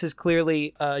 Like, this is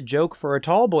clearly a joke for a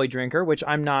tall boy drinker, which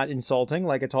I'm not insulting,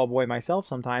 like a tall boy myself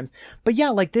sometimes. But yeah,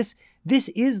 like this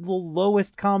is the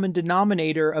lowest common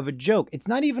denominator of a joke. It's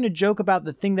not even a joke about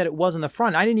the thing that it was on the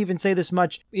front. I didn't even say this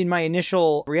much in my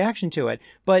initial reaction to it.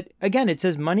 But again, it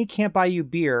says money can't buy you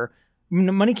beer.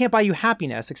 Money can't buy you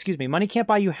happiness. Excuse me. Money can't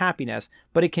buy you happiness,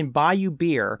 but it can buy you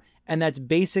beer. And that's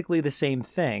basically the same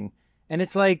thing. And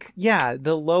it's like, yeah,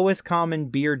 the lowest common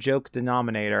beer joke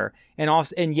denominator. And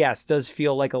also, and yes, does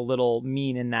feel like a little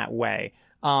mean in that way.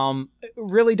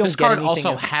 Really don't this get card anything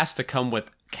also has to come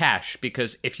with cash,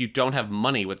 because if you don't have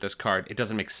money with this card, it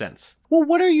doesn't make sense. Well,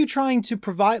 what are you trying to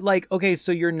provide? Like, okay,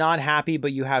 so you're not happy,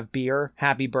 but you have beer.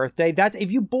 Happy birthday. That's,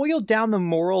 if you boil down the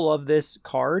moral of this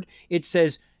card, it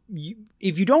says,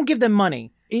 if you don't give them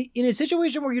money, in a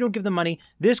situation where you don't give them money,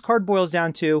 this card boils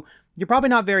down to, you're probably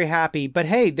not very happy, but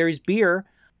hey, there's beer.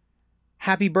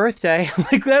 Happy birthday.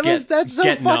 Like, that's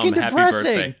so fucking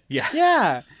depressing.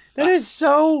 Yeah. That is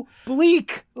so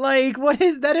bleak. Like, what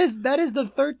is that? That is the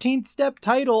 13th step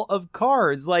title of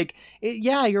cards. Like,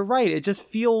 yeah, you're right. It just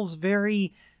feels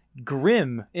very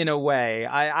grim in a way.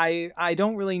 I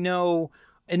don't really know.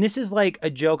 And this is like a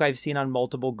joke I've seen on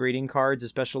multiple greeting cards,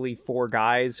 especially for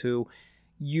guys who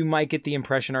you might get the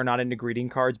impression are not into greeting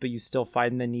cards, but you still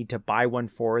find the need to buy one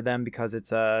for them because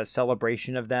it's a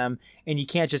celebration of them. And you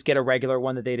can't just get a regular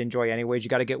one that they'd enjoy anyways. You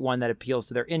got to get one that appeals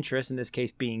to their interests, in this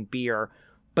case being beer.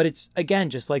 But it's, again,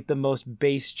 just like the most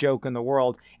base joke in the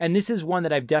world. And this is one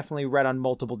that I've definitely read on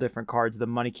multiple different cards. The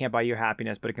money can't buy you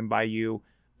happiness, but it can buy you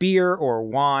beer or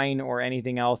wine or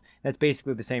anything else. That's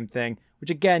basically the same thing, which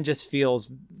again just feels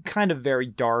kind of very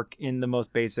dark in the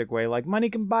most basic way. Like, money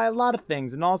can buy a lot of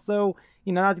things. And also,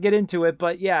 you know, not to get into it,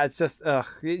 but yeah, it's just,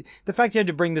 the fact you had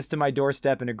to bring this to my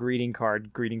doorstep in a greeting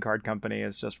card company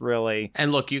is just really...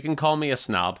 And look, you can call me a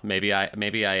snob. Maybe I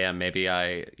am. Maybe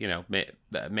I, you know,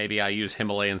 maybe I use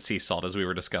Himalayan sea salt, as we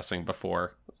were discussing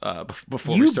before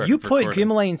we started You put recording.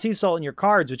 Himalayan sea salt in your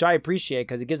cards, which I appreciate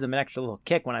because it gives them an extra little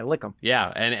kick when I lick them.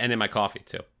 Yeah, and in my coffee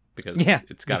too, because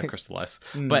it's got to crystallize.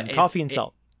 But coffee and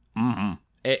salt.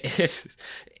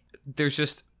 There's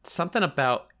just something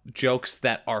about jokes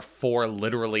that are for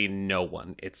literally no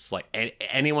one. It's like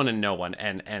anyone and no one,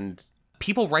 and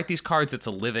people write these cards. It's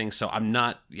a living, so I'm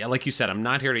not, like you said, I'm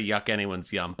not here to yuck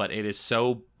anyone's yum, but it is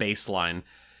so baseline.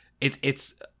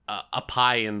 It's a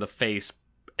pie in the face.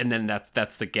 And then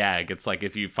that's the gag. It's like,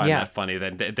 if you find that funny,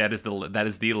 then that is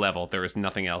the level. There is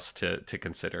nothing else to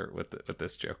consider with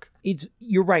this joke.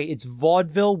 You're right. It's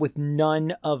vaudeville with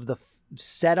none of the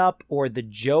setup or the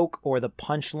joke or the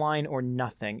punchline or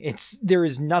nothing. There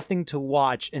is nothing to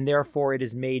watch, and therefore it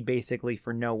is made basically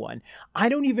for no one. I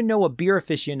don't even know a beer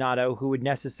aficionado who would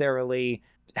necessarily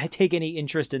take any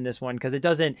interest in this one, because it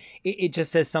doesn't. It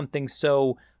just says something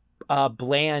so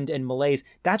bland and malaise.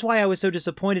 That's why I was so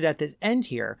disappointed at this end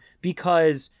here,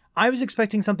 because I was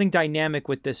expecting something dynamic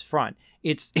with this front.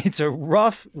 It's a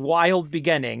rough, wild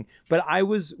beginning, but I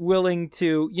was willing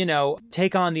to, you know,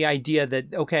 take on the idea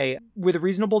that, okay, with a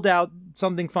reasonable doubt,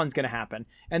 something fun's going to happen.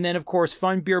 And then, of course,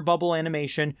 fun beer bubble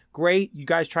animation. Great. You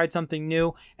guys tried something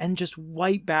new. And just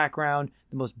white background,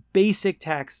 the most basic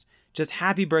text, just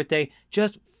happy birthday,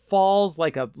 just falls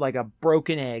like a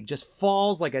broken egg, just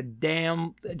falls like a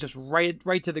damn, just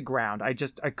right to the ground. I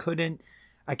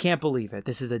can't believe it.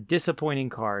 This is a disappointing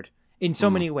card in so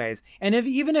many ways. And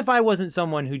even if I wasn't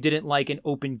someone who didn't like an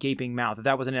open gaping mouth, if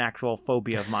that was an actual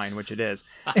phobia of mine, which it is,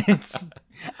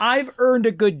 I've earned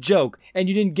a good joke and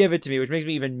you didn't give it to me, which makes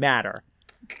me even madder.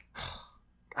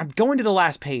 I'm going to the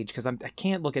last page because I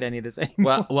can't look at any of this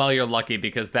anymore. Well, you're lucky,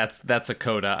 because that's a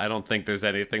coda. I don't think there's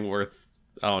anything worth.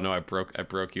 Oh no, I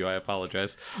broke you. I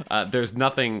apologize. There's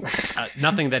nothing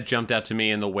that jumped out to me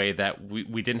in the way that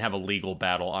we didn't have a legal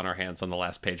battle on our hands on the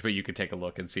last page, but you could take a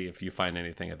look and see if you find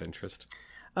anything of interest.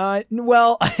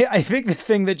 Well, I think the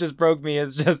thing that just broke me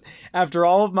is just after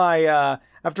all of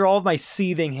my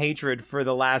seething hatred for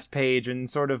the last page and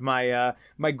sort of my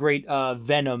great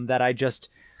venom that I just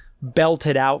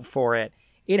belted out for it.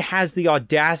 It has the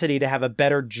audacity to have a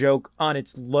better joke on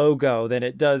its logo than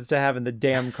it does to have in the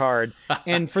damn card.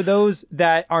 And for those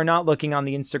that are not looking on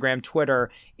the Instagram,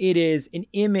 Twitter, it is an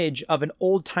image of an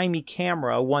old-timey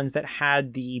camera, ones that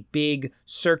had the big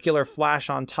circular flash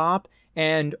on top,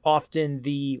 and often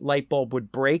the light bulb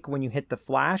would break when you hit the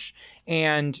flash,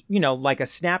 and, you know, like a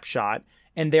snapshot,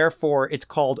 and therefore it's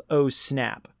called Oh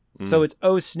Snap. So it's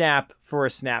Oh Snap for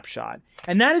a snapshot.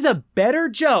 And that is a better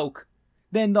joke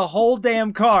than the whole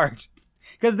damn card.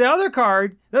 Because the other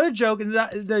card is not a joke.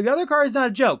 The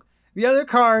other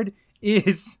card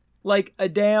is like a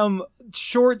damn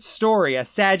short story, a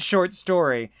sad short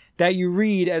story that you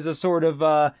read as a sort of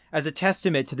as a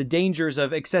testament to the dangers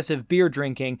of excessive beer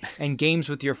drinking and games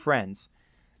with your friends.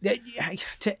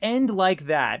 To end like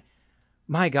that,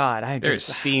 my God, There's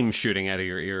steam shooting out of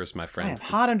your ears, my friend. I am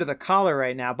hot under the collar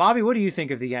right now. Bobby, what do you think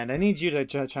of the end? I need you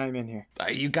to chime in here.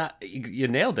 You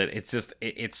nailed it. It's just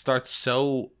it starts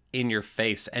so in your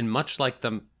face, and much like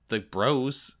the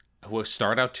bros who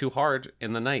start out too hard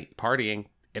in the night partying,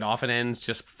 it often ends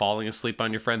just falling asleep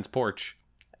on your friend's porch.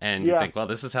 And you think, well,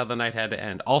 this is how the night had to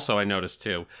end. Also, I noticed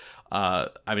too, I'm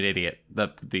an idiot.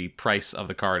 The price of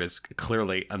the card is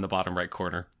clearly on the bottom right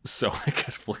corner. So I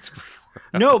got flicked before.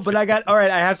 No, but all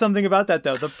right, I have something about that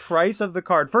though. The price of the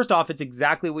card, first off, it's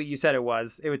exactly what you said it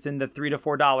was. It's in the $3 to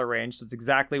 $4 range. So it's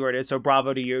exactly where it is. So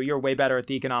bravo to you. You're way better at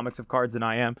the economics of cards than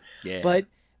I am. Yeah. But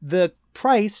the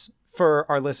price for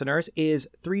our listeners is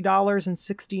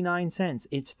 $3.69.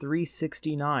 It's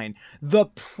 $3.69. The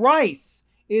price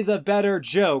is a better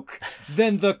joke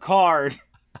than the card.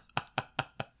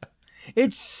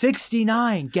 It's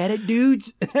 $69. Get it,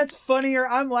 dudes? That's funnier.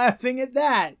 I'm laughing at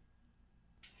that.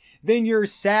 Then your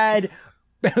sad,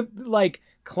 like,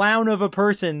 clown of a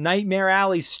person, Nightmare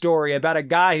Alley story about a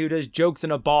guy who does jokes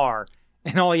in a bar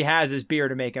and all he has is beer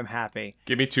to make him happy.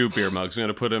 Give me 2 beer mugs. I'm going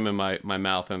to put them in my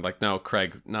mouth and like, no,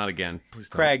 Craig, not again. Please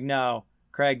don't. Craig, no.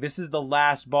 Craig, this is the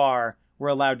last bar we're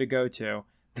allowed to go to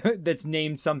that's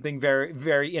named something very,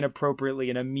 very inappropriately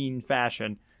in a mean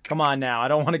fashion. Come on now. I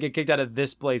don't want to get kicked out of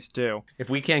this place too.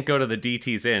 If we can't go to the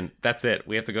DT's Inn, that's it.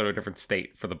 We have to go to a different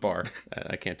state for the bar.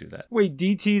 I can't do that. Wait,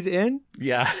 DT's Inn?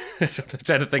 Yeah. I'm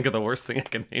trying to think of the worst thing I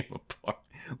can name a bar.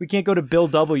 We can't go to Bill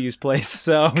W's place,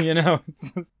 so, you know.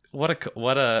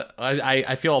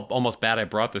 I feel almost bad I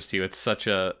brought this to you. It's such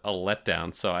a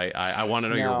letdown. So I want to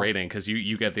know your rating because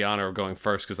you get the honor of going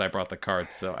first because I brought the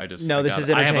cards. So this is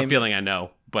entertainment. I have a feeling I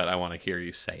know, but I want to hear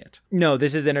you say it. No,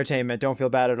 this is entertainment. Don't feel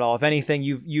bad at all. If anything,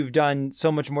 you've done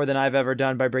so much more than I've ever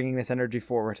done by bringing this energy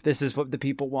forward. This is what the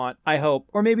people want, I hope.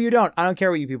 Or maybe you don't. I don't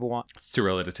care what you people want. It's too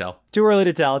early to tell. Too early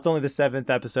to tell. It's only the 7th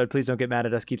episode. Please don't get mad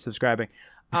at us. Keep subscribing.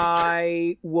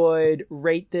 I would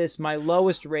rate this my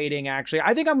lowest rating, actually.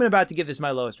 I think I'm about to give this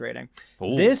my lowest rating.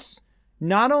 Ooh. This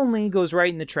not only goes right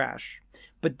in the trash,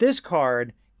 but this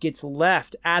card gets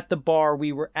left at the bar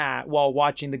we were at while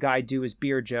watching the guy do his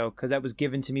beer joke, because that was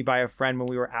given to me by a friend when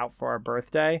we were out for our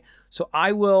birthday. So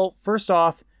I will, first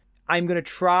off, I'm going to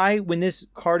try, when this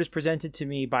card is presented to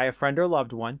me by a friend or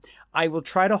loved one, I will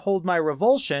try to hold my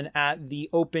revulsion at the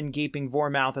open gaping vor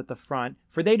mouth at the front,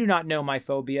 for they do not know my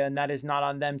phobia, and that is not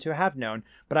on them to have known.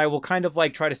 But I will kind of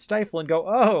like try to stifle and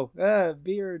go,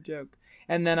 beer joke.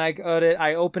 And then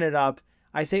I open it up.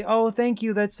 I say, oh, thank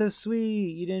you. That's so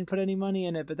sweet. You didn't put any money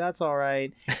in it, but that's all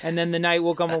right. And then the night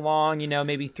will come along,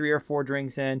 maybe 3 or 4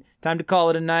 drinks in. Time to call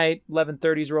it a night.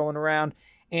 11:30's rolling around.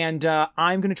 And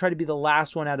I'm going to try to be the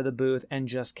last one out of the booth and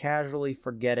just casually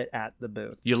forget it at the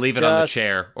booth. You leave it on the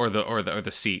chair or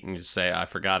the seat and just say, I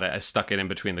forgot it. I stuck it in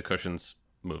between the cushions.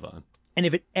 Move on. And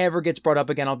if it ever gets brought up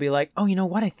again, I'll be like, oh, you know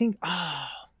what? I think I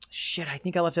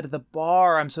think I left it at the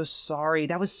bar. I'm so sorry.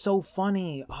 That was so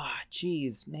funny. Oh,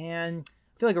 jeez, man.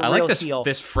 I feel like a real heel.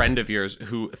 This friend of yours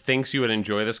who thinks you would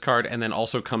enjoy this card and then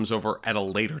also comes over at a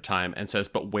later time and says,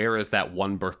 but where is that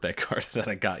one birthday card that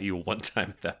I got you one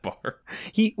time at that bar?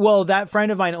 That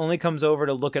friend of mine only comes over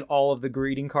to look at all of the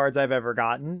greeting cards I've ever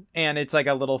gotten. And it's like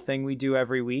a little thing we do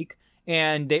every week.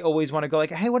 And they always want to go like,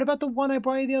 hey, what about the one I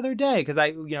brought you the other day? Because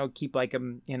I, keep like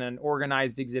them in an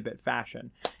organized exhibit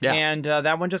fashion. Yeah. And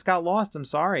that one just got lost. I'm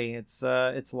sorry. It's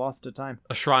lost to time.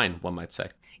 A shrine, one might say.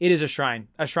 It is a shrine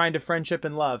to friendship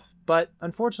and love. But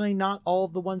unfortunately, not all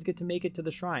of the ones get to make it to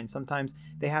the shrine. Sometimes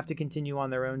they have to continue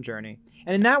on their own journey.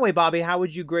 And in that way, Bobby, how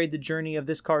would you grade the journey of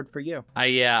this card for you? I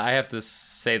have to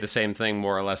say the same thing,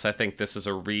 more or less. I think this is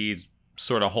a read,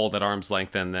 sort of hold at arm's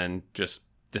length, and then just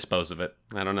dispose of it.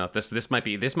 I don't know. This might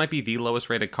be the lowest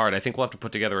rated card. I think we'll have to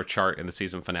put together a chart in the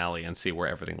season finale and see where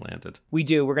everything landed. We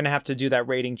do. We're going to have to do that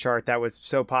rating chart that was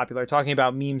so popular. Talking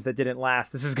about memes that didn't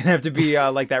last. This is going to have to be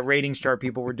like that ratings chart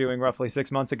people were doing roughly 6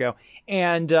 months ago.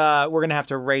 And we're going to have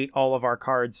to rate all of our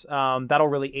cards. That'll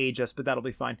really age us, but that'll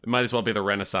be fine. It might as well be the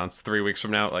Renaissance 3 weeks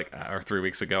from now, or 3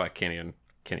 weeks ago. I can't even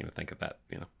think of that,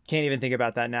 Can't even think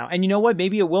about that now. And you know what?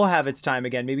 Maybe it will have its time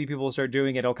again. Maybe people will start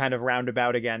doing it. It'll kind of round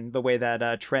about again, the way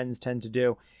that trends tend to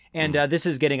do. And this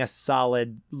is getting a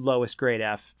solid lowest grade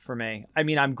F for me. I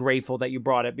mean, I'm grateful that you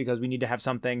brought it because we need to have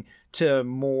something to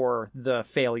more the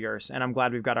failures. And I'm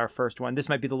glad we've got our first one. This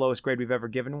might be the lowest grade we've ever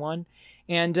given one.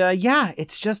 And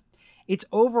it's just... it's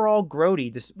overall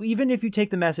grody. Just even if you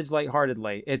take the message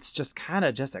lightheartedly, it's just kind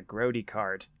of just a grody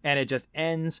card, and it just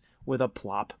ends with a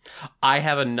plop. I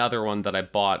have another one that I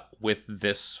bought with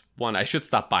this one. I should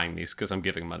stop buying these because I'm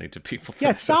giving money to people.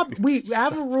 Yeah, stop. We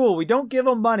have a rule. We don't give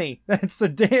them money. That's the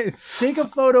day. Take a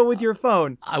photo with your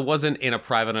phone. I wasn't in a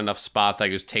private enough spot that I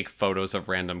could just take photos of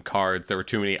random cards. There were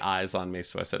too many eyes on me,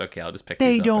 so I said, okay, I'll just pick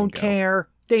these up. They don't care.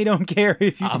 They don't care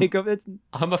if you take a...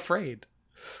 I'm afraid.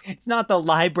 It's not the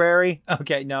library.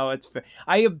 Okay, no, it's fair.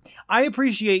 I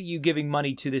appreciate you giving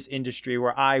money to this industry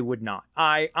where I would not.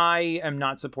 I am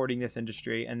not supporting this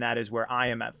industry, and that is where I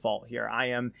am at fault here. I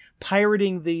am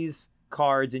pirating these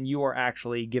cards, and you are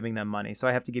actually giving them money. So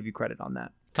I have to give you credit on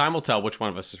that. Time will tell which one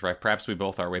of us is right. Perhaps we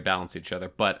both are. We balance each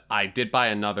other. But I did buy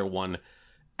another one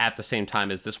at the same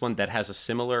time as this one that has a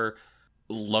similar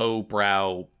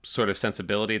lowbrow sort of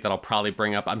sensibility that I'll probably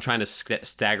bring up. I'm trying to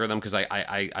stagger them because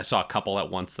I saw a couple at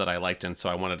once that I liked, and so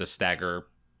I wanted to stagger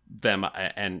them.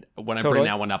 And when I bring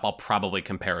that one up, I'll probably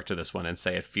compare it to this one and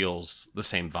say it feels the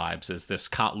same vibes as this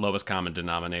lowest common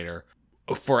denominator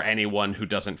for anyone who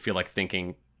doesn't feel like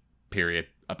thinking, period,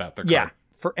 about their card. Yeah,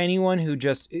 for anyone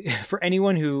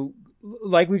who,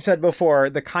 like we've said before,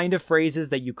 the kind of phrases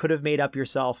that you could have made up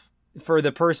yourself. For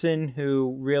the person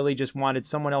who really just wanted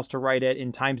someone else to write it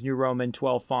in Times New Roman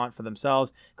 12 font for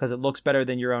themselves because it looks better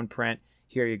than your own print,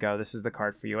 here you go. This is the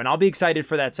card for you. And I'll be excited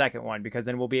for that second one because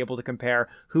then we'll be able to compare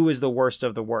who is the worst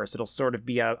of the worst. It'll sort of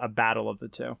be a battle of the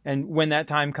two. And when that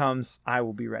time comes, I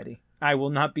will be ready. I will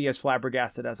not be as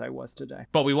flabbergasted as I was today.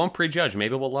 But we won't prejudge.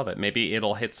 Maybe we'll love it. Maybe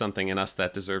it'll hit something in us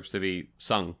that deserves to be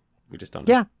sung. We just don't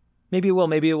know. Yeah, maybe it will.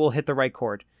 Maybe it will hit the right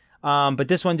chord. But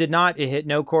this one did not. It hit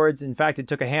no chords. In fact, it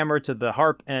took a hammer to the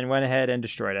harp and went ahead and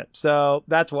destroyed it. So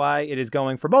that's why it is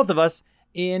going for both of us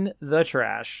in the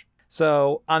trash.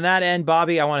 So on that end,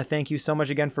 Bobby, I want to thank you so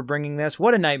much again for bringing this.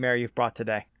 What a nightmare you've brought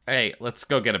today. Hey, let's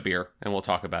go get a beer and we'll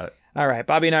talk about it. All right,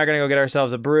 Bobby and I are going to go get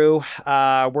ourselves a brew.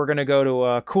 We're going to go to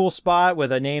a cool spot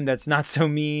with a name that's not so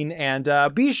mean.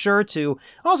 And be sure to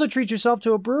also treat yourself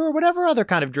to a brew or whatever other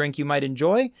kind of drink you might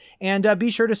enjoy. And be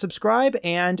sure to subscribe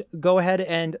and go ahead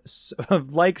and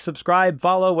like, subscribe,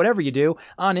 follow, whatever you do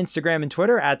on Instagram and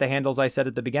Twitter at the handles I said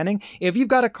at the beginning. If you've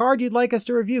got a card you'd like us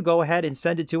to review, go ahead and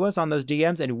send it to us on those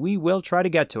DMs and we will try to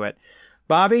get to it.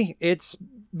 Bobby, it's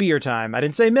beer time. I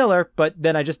didn't say Miller, but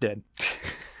then I just did.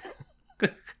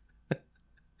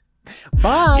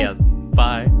 Bye. Yes.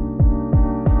 Bye.